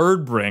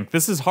Erdbrink.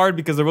 This is hard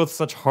because they're both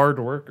such hard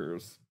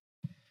workers.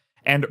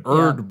 And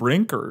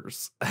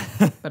Erdbrinkers.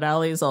 But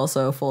Ali's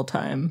also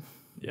full-time.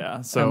 Yeah,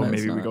 so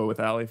maybe we go with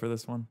Ali for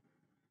this one.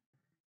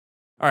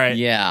 All right.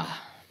 Yeah.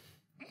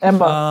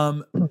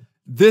 Emma.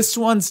 This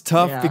one's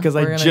tough because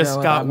I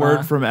just got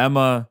word from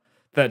Emma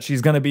that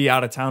she's going to be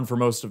out of town for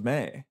most of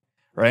May,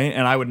 right?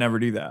 And I would never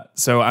do that.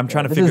 So I'm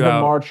trying to figure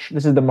out.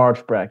 This is the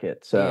March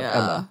bracket. So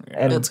yeah,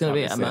 and it's going to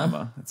be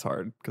Emma. It's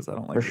hard because I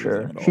don't like for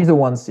sure. She's a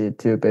 1 seed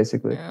too,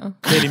 basically. Yeah.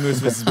 Katie Moose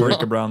versus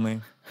Marika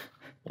Brownlee.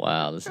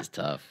 Wow, this is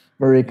tough.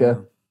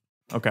 Marika.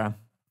 Yeah. Okay.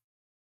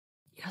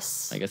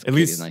 Yes. I guess At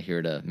Katie's least, not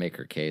here to make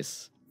her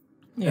case.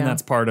 Yeah. And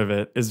that's part of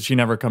it, is she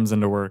never comes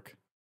into work.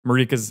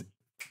 Marika's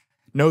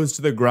nose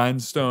to the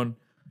grindstone,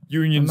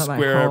 Union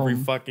Square every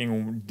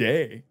fucking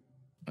day.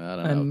 I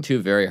don't know.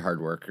 Two very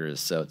hard workers,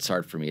 so it's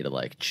hard for me to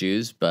like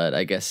choose. But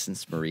I guess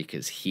since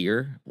Marika's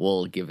here,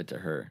 we'll give it to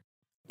her.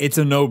 It's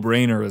a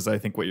no-brainer, is I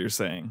think what you're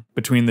saying.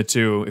 Between the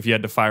two, if you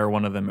had to fire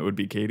one of them, it would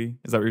be Katie.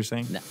 Is that what you're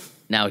saying?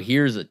 Now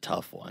here's a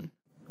tough one.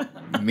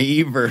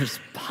 Me versus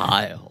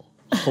Pyle.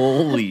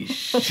 Holy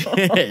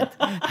shit.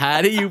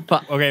 How do you...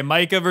 Okay,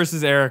 Micah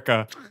versus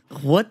Erica.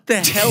 What the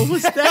hell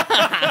was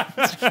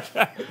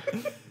that?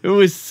 It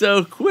was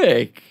so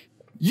quick.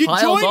 You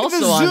Pyle's joined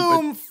the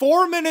Zoom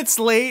 4 minutes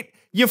late.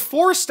 You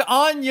forced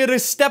Anya to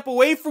step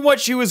away from what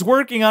she was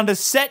working on to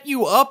set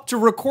you up to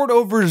record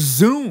over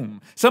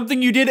Zoom.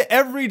 Something you did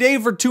every day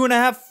for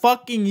 2.5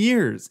 fucking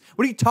years.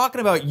 What are you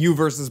talking about, you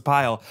versus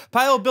Pyle?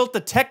 Pyle built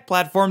a tech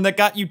platform that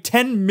got you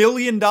 $10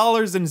 million in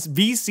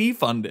VC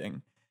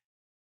funding.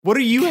 What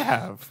do you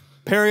have?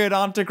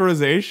 periodontic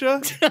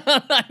rosacea?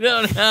 I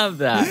don't have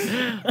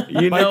that.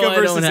 You know Micah I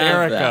versus don't have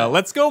Erica. that.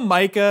 Let's go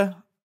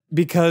Micah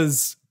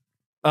because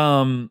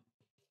I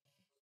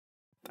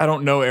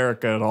don't know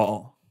Erica at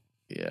all.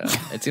 Yeah,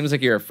 it seems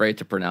like you're afraid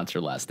to pronounce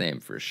her last name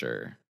for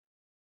sure.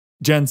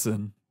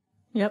 Jensen.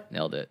 Yep.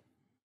 Nailed it.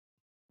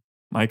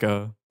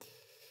 Micah.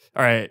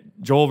 All right,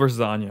 Joel versus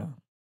Anya.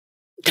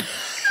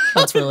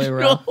 That's really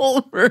rough.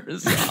 Joel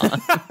versus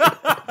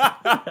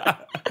Anya.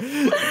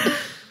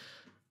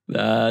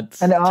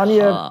 That's And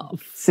Anya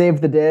tough.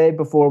 saved the day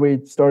before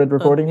we started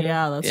recording.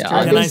 Yeah, that's Yeah,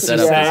 true. Can I set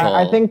say- up this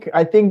whole-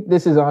 I think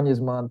this is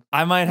Anya's month.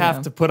 I might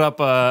have to put up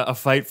a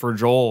fight for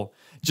Joel,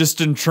 just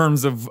in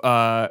terms of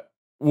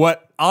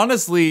what,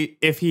 honestly,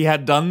 if he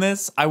had done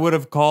this, I would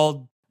have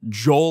called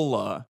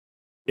Jola.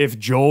 If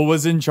Joel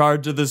was in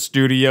charge of the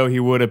studio, he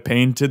would have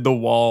painted the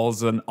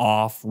walls an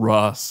off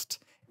rust,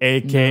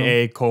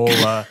 aka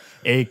Cola,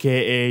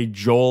 aka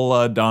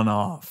Jola done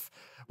off.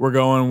 We're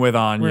going with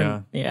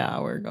Anya.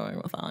 We're going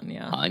with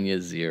Anya.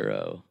 Anya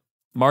 0.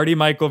 Marty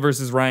Michael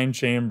versus Ryan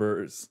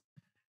Chambers.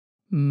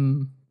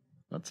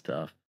 That's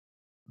tough.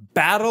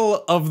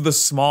 Battle of the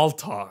small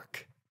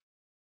talk.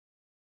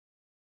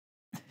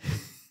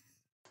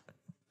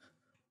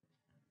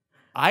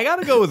 I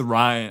gotta go with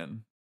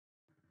Ryan.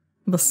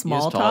 The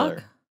small He's taller.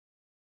 talk?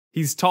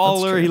 He's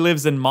taller. true. He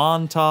lives in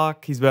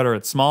Montauk. He's better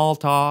at small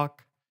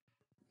talk.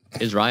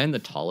 Is Ryan the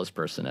tallest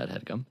person at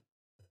Headgum?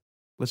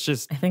 Let's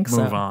just I think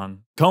move so.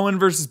 on. Cohen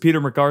versus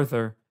Peter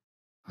MacArthur.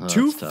 Oh,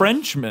 Two that's tough.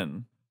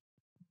 Frenchmen.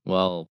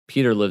 Well,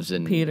 Peter lives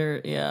in Peter,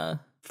 yeah.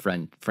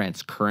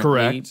 France currently,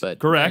 Correct, but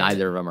correct.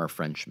 neither of them are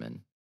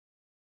Frenchmen.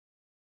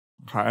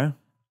 Okay.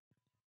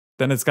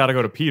 Then it's got to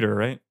go to Peter,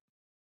 right?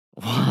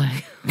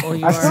 Why? Well,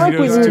 you I feel are- like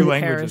we you are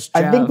need- Paris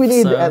I think we Jeff,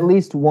 need so- at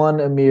least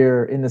one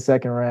Amir in the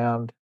second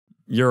round.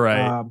 You're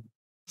right.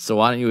 So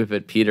why don't you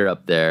put Peter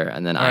up there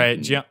and then all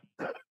right.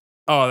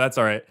 Oh, that's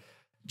all right.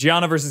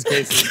 Gianna versus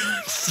Casey.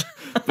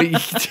 But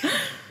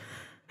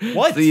you,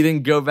 What? So you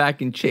didn't go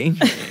back and change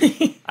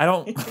it? I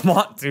don't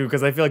want to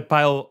because I feel like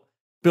Pyle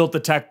built the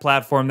tech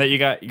platform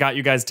that got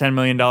you guys $10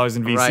 million in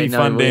VC Right, no,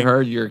 funding. we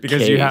heard your because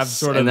case, you have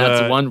sort of and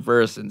that's the- one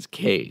person's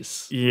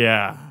case.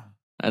 Yeah.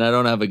 And I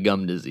don't have a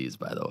gum disease,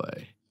 by the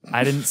way.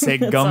 I didn't say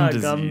It's gum not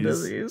disease. gum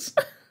disease.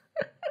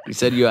 You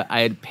said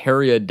I had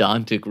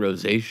periodontic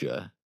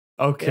rosacea.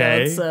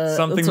 Okay. Yeah,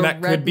 Something it's a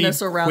that could be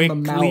redness around the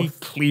quickly mouth.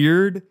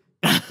 cleared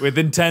with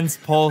intense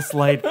pulse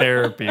light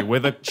therapy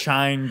with a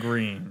chine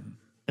green.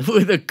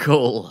 With a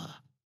cola.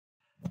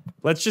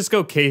 Let's just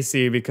go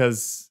Casey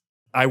because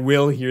I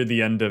will hear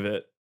the end of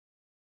it.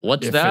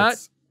 What's if that?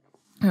 it's-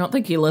 I don't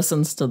think he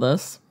listens to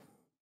this.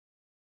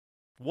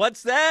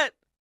 What's that?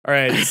 All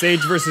right,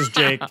 Sage versus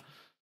Jake.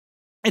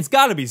 It's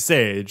got to be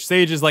Sage.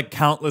 Sage is like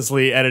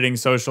countlessly editing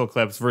social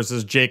clips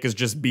versus Jake is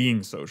just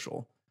being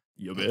social.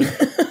 You bet.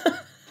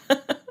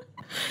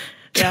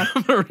 Yeah.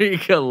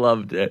 Marika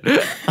loved it.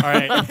 All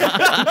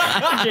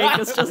right. Jake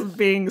is just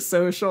being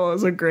social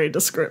is a great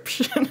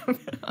description.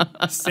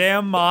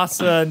 Sam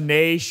Massa,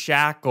 nay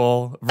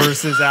Shackle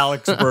versus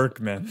Alex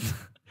Berkman.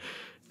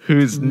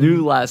 Whose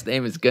new last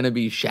name is going to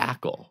be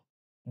Shackle.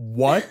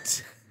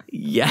 What?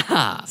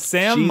 Yeah.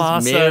 Sam She's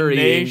Massa, nay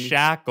marrying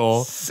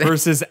Shackle Sam-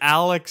 versus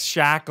Alex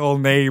Shackle,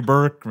 nay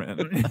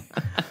Berkman.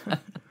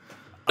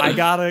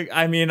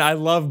 I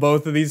love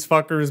both of these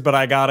fuckers, but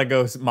I gotta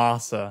go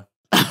Massa.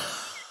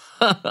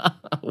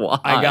 Why?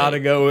 I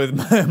gotta go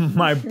with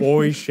my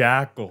boy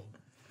Shackle.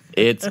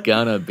 It's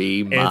gonna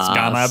be It's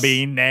gonna Moss.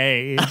 be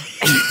nay.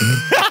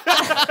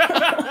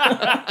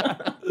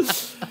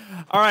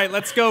 All right,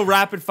 let's go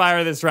rapid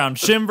fire this round.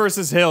 Shim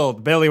versus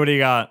Hild. Billy, what do you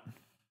got?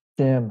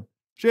 Damn.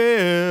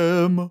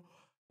 Jim.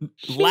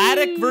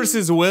 Laddick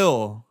versus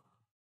Will.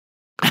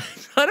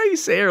 How do you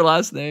say her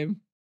last name?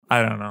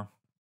 I don't know.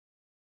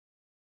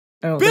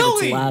 I don't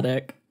Billy! think it's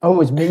Laddick. Oh, it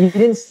was me. You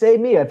didn't say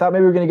me. I thought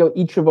maybe we were going to go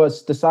each of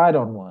us decide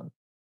on one.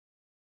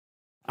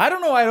 I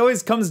don't know. It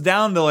always comes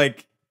down to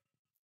like,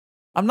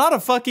 I'm not a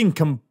fucking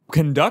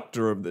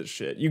conductor of this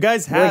shit. You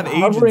guys We're have like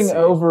hovering agency.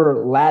 over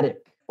Laddick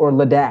or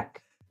Ladakh.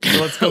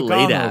 So let's go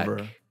Khan Ladak.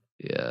 over.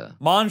 Yeah.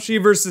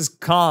 Manshi versus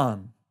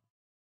Khan.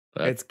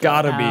 It's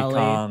gotta be Allie.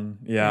 Khan.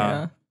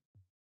 Yeah.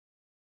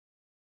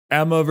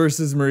 Emma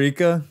versus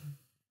Marika.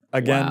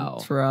 Again, Wow.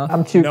 It's rough.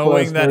 I'm too close.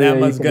 knowing that Maria, you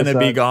Emma's can gonna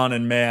be decide. gone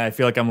in May, I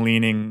feel like I'm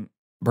leaning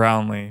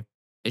Brownlee.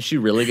 Is she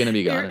really gonna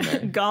be gone in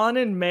May? Gone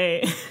in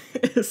May.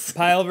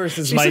 Pyle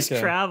versus She's Micah.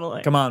 just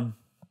traveling. Come on.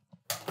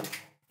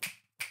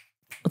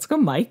 Let's go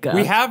Micah.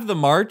 We have the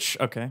March.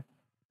 Okay.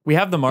 We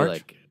have the I feel March.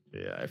 like-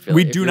 yeah, I feel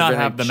We like if do you're not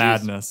gonna have the choose-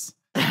 madness.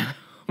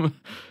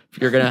 If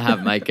you're gonna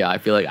have Micah, I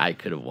feel like I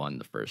could have won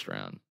the first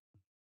round.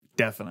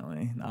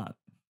 Definitely not.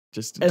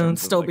 Just in and then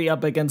terms of, still like- be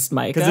up against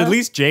Micah. Because at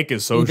least Jake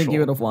is social. You think you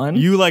would have won?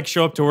 You like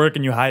show up to work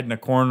and you hide in a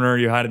corner,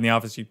 you hide in the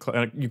office, you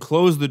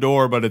close the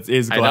door, but it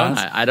is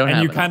glass. I don't and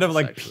have you an kind of office,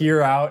 like actually.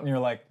 peer out and you're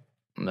like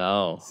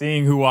No.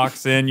 seeing who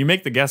walks in. You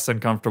make the guests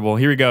uncomfortable.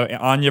 Here we go.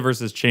 Anya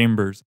versus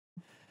Chambers.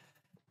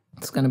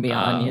 It's gonna be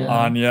Anya.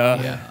 Anya.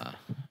 Yeah.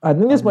 I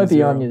think this might be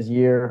Zero. Anya's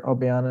year, I'll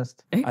be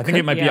honest. I think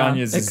it might be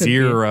Anya's it could be.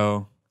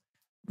 0.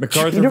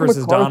 MacArthur Peter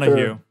versus MacArthur.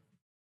 Donahue.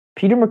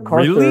 Peter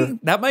MacArthur. Really?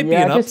 That might be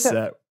an just-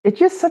 upset. It's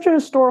just such a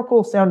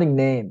historical sounding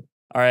name.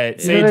 All right,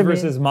 You know Sage what I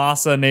versus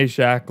Masa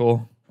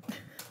Shackle.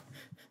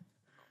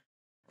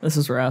 This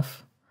is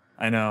rough.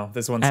 I know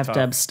this one's I have tough.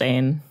 to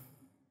abstain.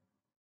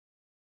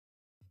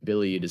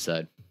 Billy, you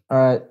decide.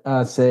 All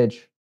right,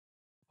 Sage.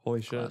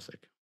 Holy shit! Classic.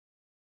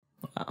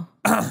 Wow.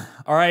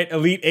 All right,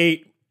 Elite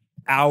 8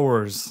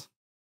 hours.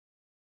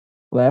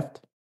 Left.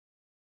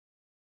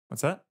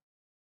 What's that?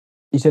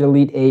 You said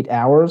Elite 8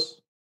 hours?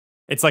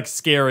 It's like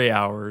scary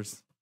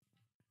hours.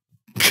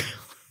 What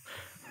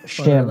are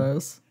Shim.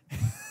 those?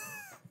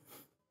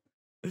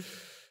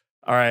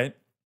 All right,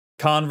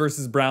 Khan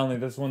versus Brownlee.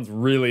 This one's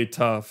really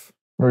tough.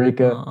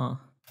 Marika. Aw.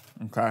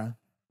 Okay,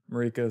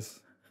 Marika's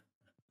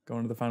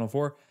going to the final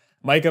four.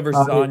 Micah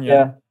versus Anya.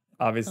 Yeah.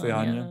 Obviously, Oh,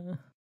 Anya. yeah.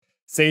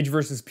 Sage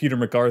versus Peter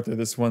MacArthur.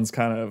 This one's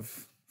kind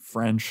of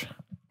French.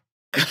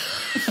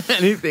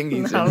 Anything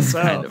he's How in is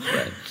so? kind of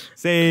French.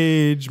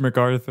 Sage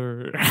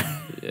MacArthur.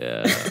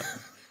 Yeah.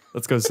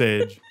 Let's go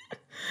Sage.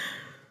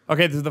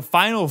 Okay, the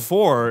final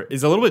four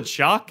is a little bit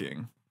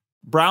shocking.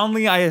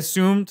 Brownlee, I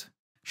assumed.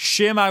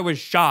 Shim, I was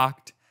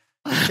shocked.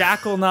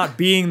 Shackle not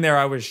being there,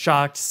 I was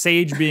shocked.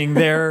 Sage being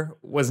there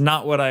was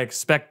not what I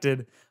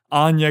expected.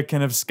 Anya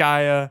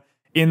Kanevskaya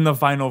in the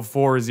final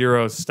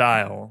 4-0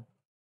 style.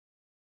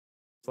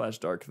 /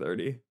 Dark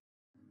 30.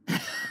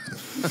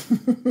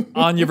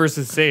 Anya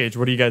versus Sage.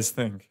 What do you guys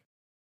think?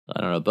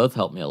 I don't know. Both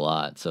help me a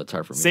lot, so it's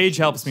hard for me. Sage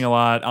helps me a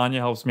lot. Anya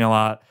helps me a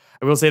lot.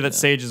 I will say that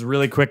Sage is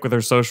really quick with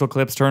her social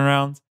clips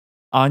turnarounds.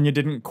 Anya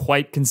didn't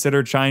quite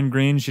consider Chine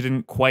Green. She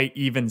didn't quite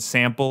even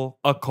sample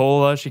a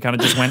cola. She kind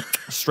of just went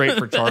straight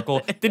for charcoal.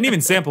 Didn't even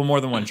sample more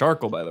than one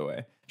charcoal, by the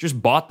way.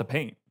 Just bought the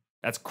paint.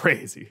 That's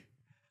crazy.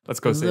 Let's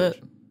go, Is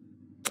Sage.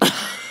 it?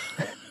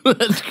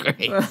 That's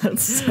crazy.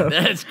 So-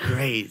 That's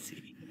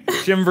crazy.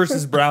 Jim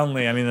versus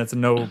Brownlee. I mean, that's a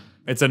no.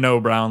 It's a no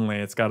Brownlee.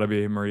 It's got to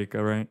be Marika,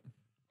 right?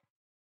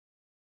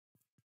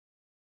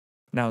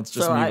 Now it's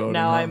just so me I, voting.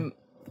 now huh? I'm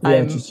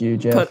It's just you,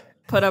 Geoff.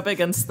 put up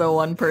against the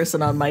one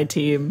person on my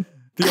team.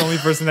 the only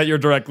person that you're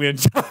directly in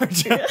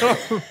charge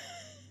of.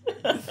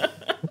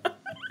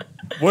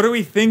 What are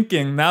we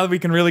thinking now that we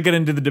can really get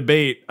into the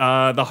debate?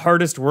 The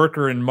hardest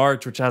worker in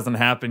March, which hasn't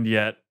happened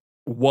yet,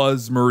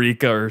 was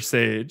Marika or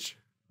Sage.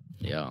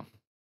 Yeah.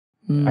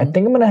 I think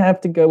I'm going to have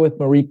to go with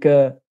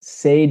Marika,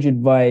 Sage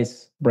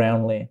advice,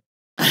 Brownlee.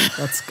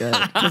 That's good.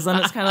 Because then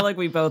it's kind of like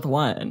we both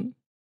won.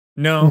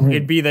 No, Mhm.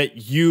 it'd be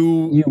that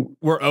you You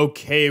were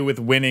okay with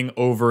winning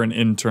over an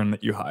intern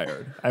that you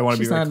hired. I want to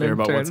be She's very not an clear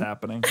about what's intern.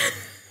 happening.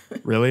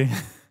 Really?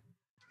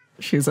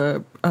 She's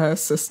a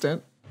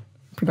assistant,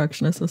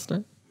 production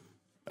assistant.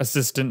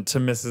 Assistant to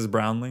Mrs.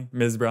 Brownlee?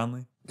 Ms.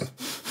 Brownlee?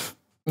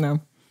 No.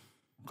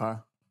 Okay.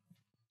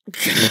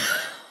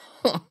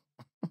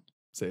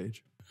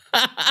 Sage.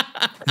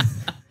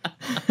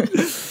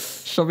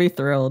 She'll be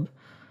thrilled.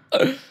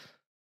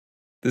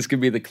 This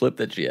could be the clip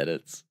that she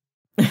edits.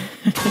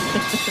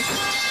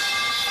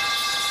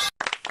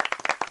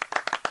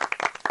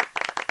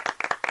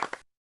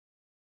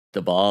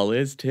 The ball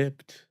is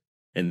tipped,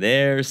 and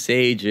there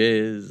Sage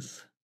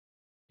is.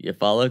 You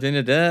followed in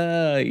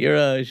a you're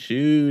a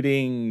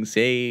shooting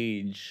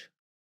Sage.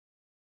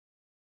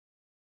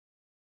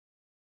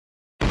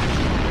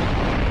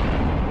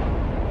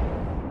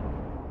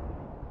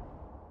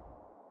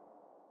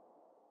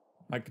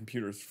 My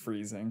computer's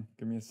freezing.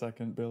 Give me a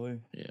second, Billy.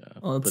 Yeah.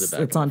 Well, put it it's- back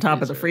it's in on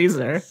top of the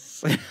freezer.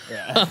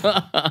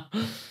 Yeah.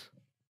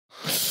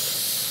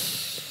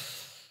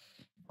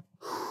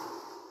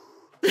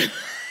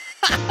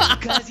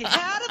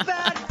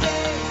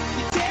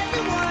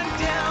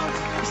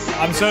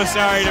 I'm so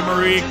sorry to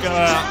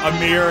Marika,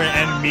 Amir,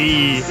 and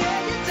me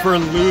for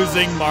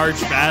losing March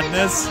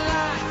Madness.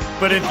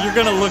 But if you're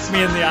gonna look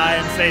me in the eye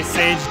and say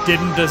Sage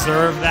didn't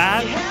deserve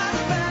that,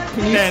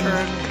 Can you then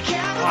turn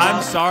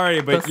I'm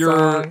sorry, but the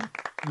you're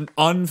song?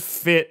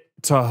 unfit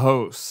to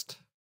host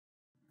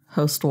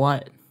Host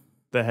what?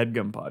 the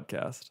Headgum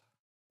podcast.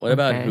 What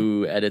about Okay.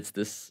 who edits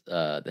this,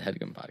 the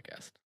Headgum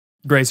podcast?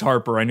 Grace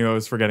Harper. I knew I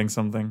was forgetting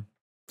something.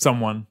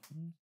 Someone.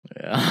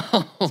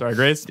 Yeah. Sorry,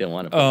 Grace. Didn't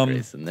want to put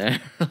Grace in there.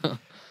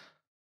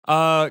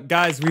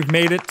 Guys, we've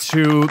made it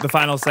to the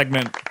final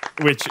segment,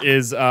 which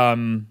is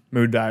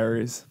Mood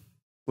Diaries.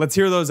 Let's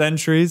hear those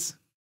entries.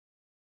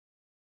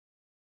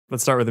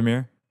 Let's start with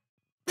Amir.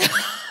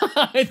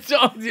 I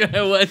told you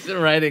I wasn't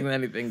writing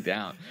anything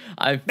down.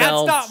 I That's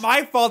felt not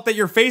my fault that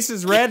your face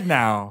is red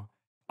now.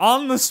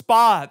 On the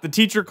spot, the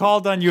teacher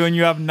called on you and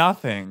you have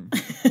nothing.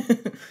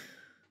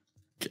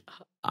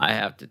 I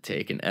have to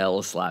take an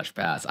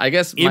L/pass. I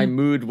guess my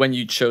mood when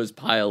you chose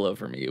pile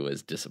over me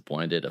was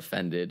disappointed,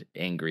 offended,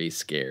 angry,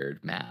 scared,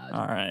 mad.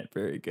 All right,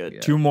 very good. Yeah.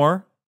 Two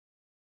more?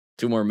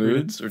 2 more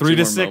moods? Or 3 2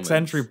 to more 6 moments?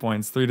 entry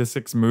points. 3 to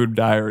 6 mood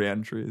diary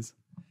entries.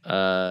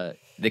 The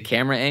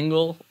camera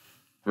angle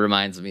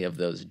reminds me of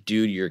those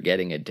 "Dude, You're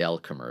Getting Adele"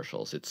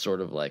 commercials. It's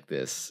sort of like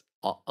this,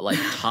 like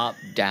top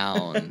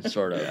down,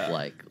 sort of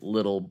like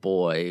little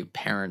boy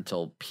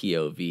parental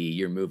POV.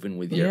 You're moving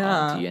with your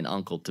Yeah. auntie and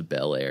uncle to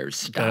Bel Air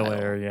style. Bel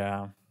Air,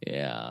 yeah.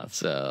 Yeah.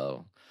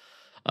 So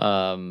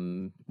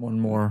One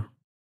more.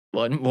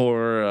 When the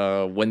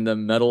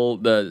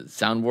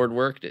soundboard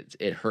worked,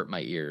 it hurt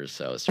my ears.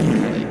 So it's sort of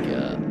like.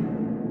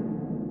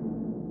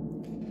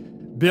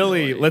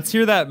 Billy, let's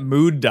hear that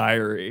mood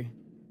diary.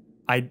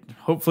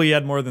 Hopefully you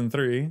had more than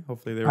 3.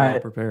 Hopefully they were all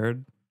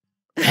prepared.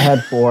 I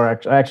had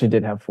 4. I actually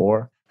did have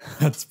 4.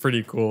 That's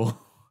pretty cool.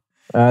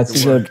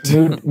 It's a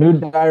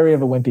mood diary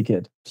of a wimpy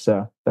kid.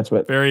 So that's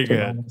what. Very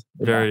good.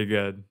 Very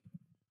good.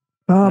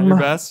 Your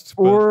best.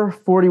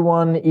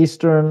 4:41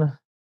 Eastern.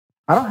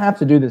 I don't have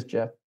to do this,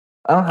 Geoff.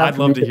 I'd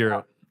love to hear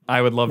it.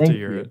 I would love to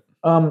hear it.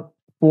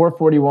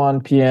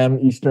 4:41 p.m.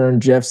 Eastern.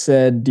 Geoff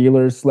said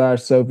Dealers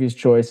 / Sophie's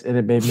Choice, and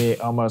it made me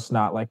almost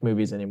not like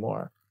movies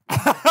anymore.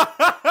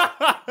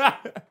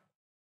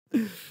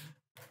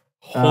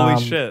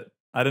 Holy shit.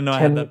 I didn't know I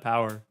had that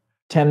power.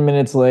 10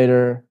 minutes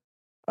later,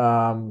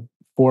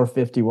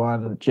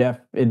 4:51, Geoff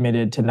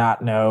admitted to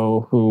not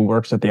know who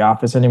works at the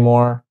office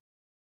anymore.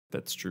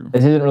 That's true.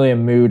 This isn't really a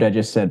mood. I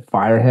just said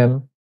fire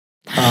him.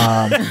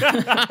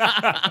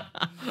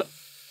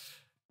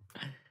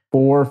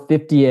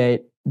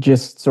 4:58,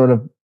 just sort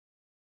of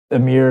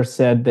Amir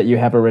said that you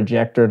have a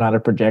rejector, not a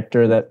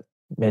projector. That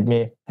made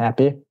me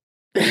happy.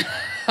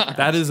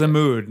 That is a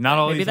mood. Not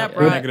all maybe these that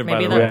are negative,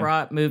 by the way.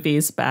 brought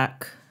movies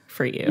back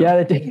for you. Yeah,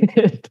 it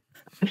did.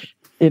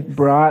 It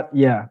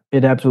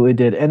absolutely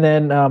did. And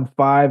then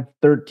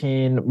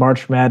 5:13,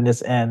 March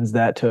Madness ends.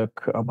 That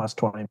took almost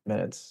 20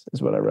 minutes,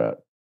 is what I wrote.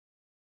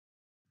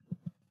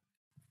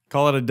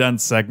 Call it a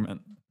dense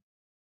segment.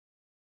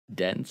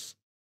 Dense?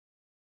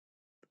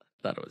 I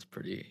thought it was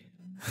pretty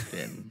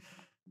thin,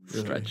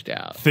 stretched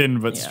out. Thin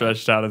but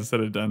stretched out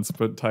instead of dense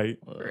but tight.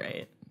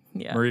 Right.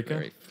 Yeah. Marika?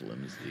 Very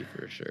flimsy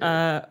for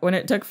sure. When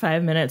it took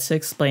 5 minutes to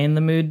explain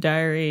the mood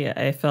diary,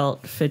 I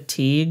felt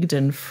fatigued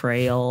and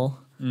frail.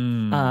 Being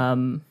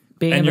And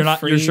in you're the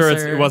not. You're sure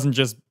freezer- it wasn't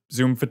just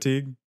Zoom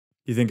fatigue?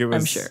 You think it was?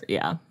 I'm sure.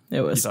 Yeah,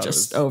 it was thought it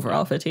just was-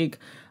 overall fatigue.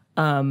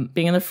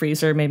 Being in the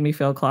freezer made me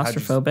feel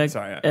claustrophobic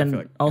I and feel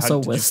like,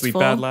 also did you sleep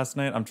wistful. bad last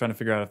night? I'm trying to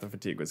figure out if the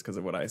fatigue was because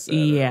of what I said.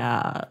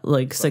 Yeah,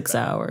 like 6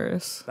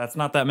 hours. That's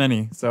not that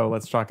many, so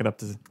let's chalk it up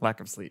to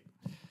lack of sleep.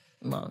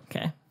 Well,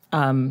 okay.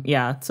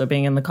 Yeah. So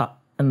being in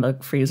the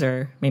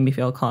freezer made me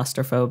feel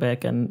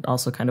claustrophobic and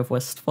also kind of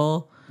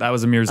wistful. That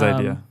was Amir's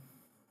idea.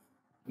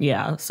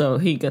 Yeah. So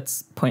he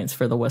gets points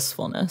for the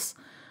wistfulness.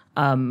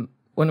 When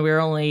we were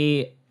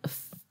only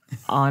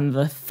on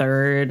the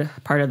third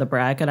part of the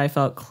bracket, I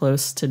felt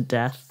close to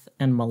death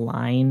and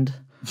maligned.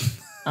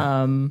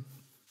 And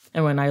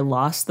when I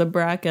lost the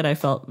bracket, I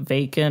felt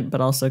vacant,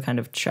 but also kind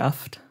of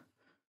chuffed.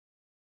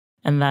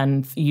 And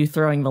then you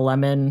throwing the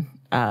lemon.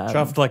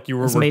 Chuffed like you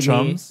were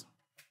chums?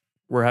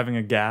 We're having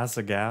a gaff?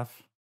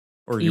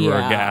 Or you were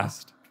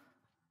aghast?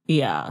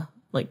 Yeah,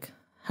 like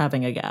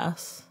having a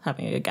gaff.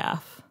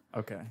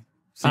 Okay.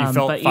 So you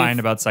felt fine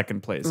about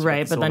second place.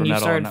 Right, but then you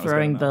started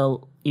throwing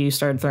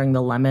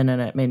the lemon,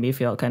 and it made me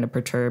feel kind of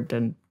perturbed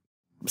and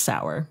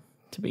sour.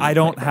 I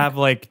don't have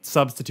like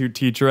substitute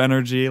teacher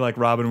energy like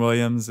Robin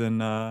Williams in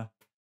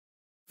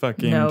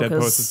fucking Dead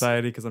Poet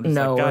Society, because I'm just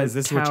like, guys,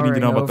 this is what you need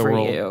to know about the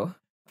world.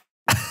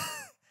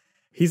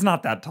 He's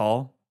not that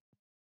tall.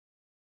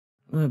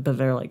 But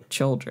they're like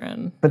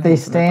children. But they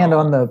stand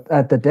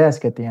at the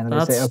desk at the end,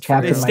 and they say, "Oh,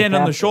 Captain, they stand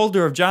on the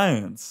shoulder of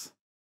giants."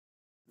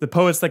 The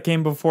poets that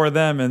came before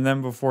them and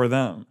then before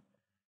them.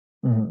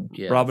 Mm-hmm.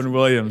 Yeah, Robin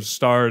Williams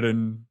stared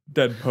in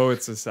Dead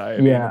Poet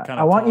Society. Yeah,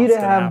 I want you to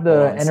have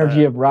the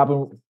energy of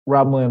Robin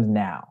Williams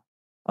now.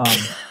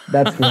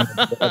 That's the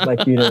energy I'd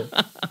like you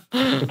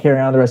to carry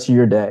on the rest of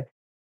your day.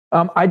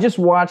 I just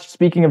watched,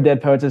 speaking of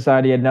Dead Poet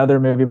Society, another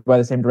movie by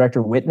the same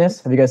director, Witness.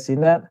 Have you guys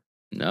seen that?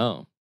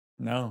 No.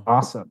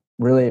 Awesome.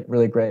 Really,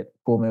 really great.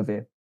 Cool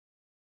movie.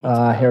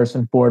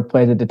 Harrison Ford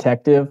plays a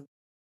detective,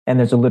 and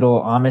there's a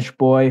little Amish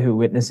boy who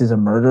witnesses a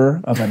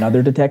murder of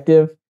another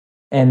detective.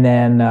 And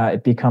then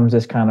it becomes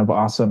this kind of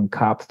awesome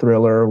cop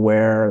thriller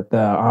where the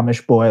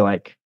Amish boy,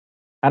 like,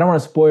 I don't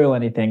want to spoil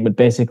anything, but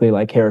basically,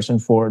 like, Harrison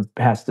Ford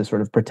has to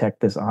sort of protect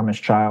this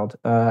Amish child.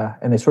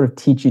 And they sort of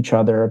teach each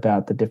other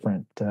about the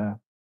different,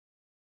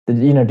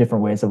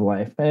 different ways of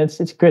life. And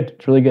it's good.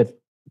 It's really good.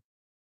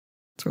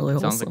 It's really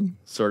wholesome. Sounds like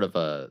sort of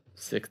a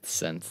Sixth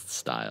Sense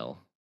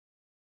style.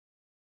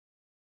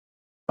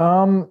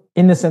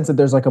 In the sense that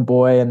there's like a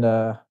boy and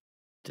a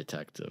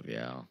detective,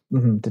 yeah.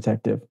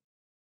 Detective.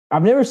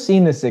 I've never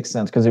seen The Sixth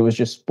Sense because it was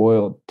just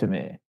spoiled to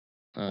me.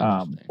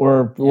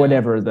 Or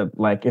whatever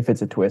if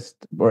it's a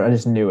twist, or I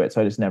just knew it,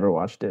 so I just never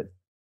watched it.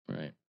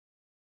 Right.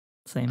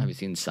 Same. Have you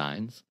seen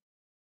Signs?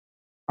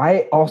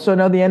 I also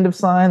know the end of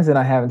Signs, and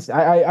I haven't.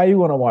 I do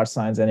want to watch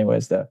Signs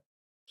anyways, though.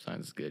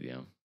 Signs is good,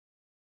 yeah.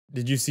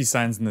 Did you see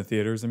Signs in the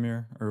theaters,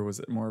 Amir, or was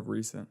it more of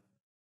recent?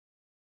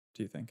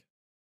 Do you think?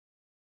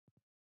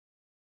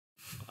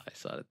 I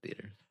saw it at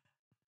theaters.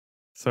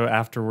 So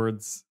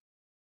afterwards,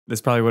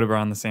 this probably would have been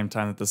around the same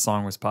time that the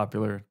song was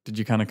popular. Did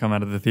you kind of come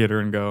out of the theater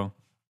and go,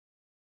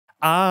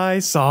 I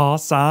saw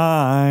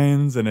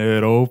signs and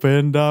it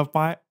opened up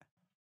my...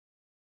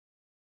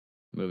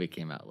 The movie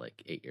came out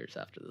like 8 years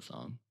after the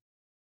song.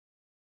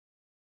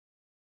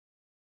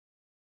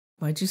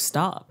 Why'd you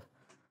stop?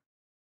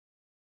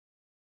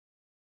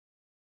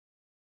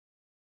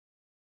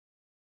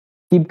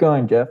 Keep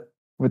going, Geoff,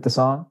 with the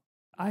song.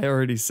 I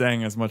already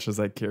sang as much as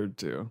I cared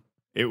to.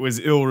 It was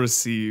ill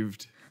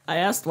received. I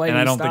asked why And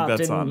you I don't think stopped,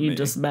 that's and on you me.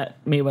 just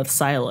met me with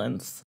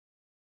silence.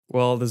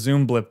 Well, the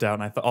Zoom blipped out,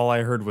 and I thought all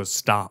I heard was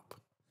stop.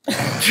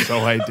 So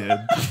I did.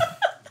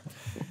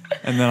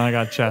 And then I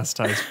got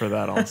chastised for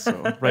that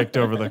also. Raked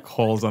over the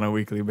coals on a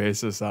weekly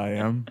basis, I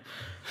am.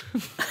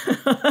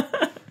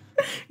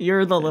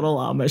 You're the little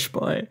Amish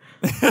boy.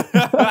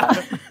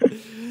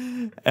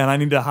 And I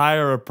need to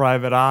hire a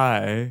private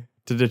eye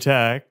to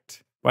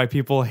detect why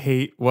people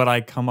hate what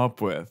I come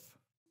up with.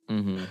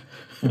 Is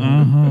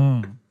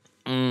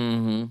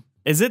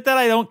it that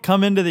I don't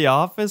come into the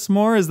office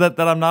more? Is that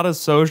I'm not as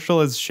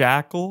social as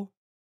Shackle?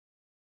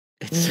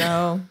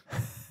 No.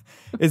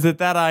 Is it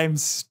that I'm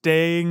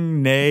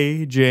staying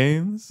nay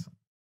James?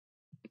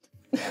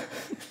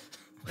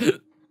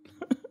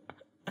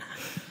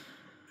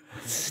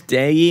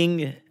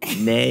 Staying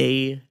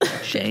nay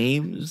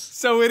James?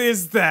 So it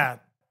is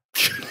that.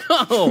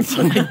 No,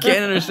 I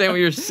can't understand what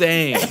you're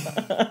saying.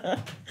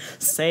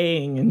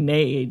 Saying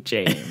nay,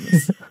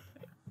 James.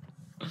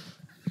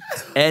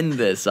 End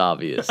this,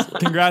 obviously.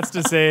 Congrats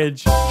to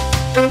Sage.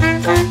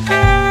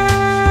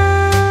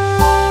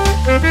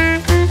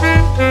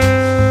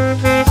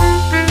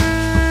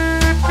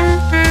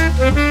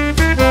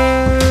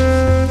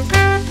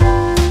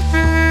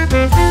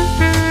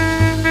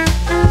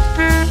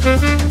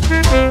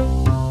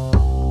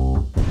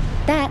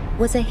 That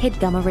was a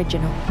Headgum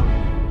original.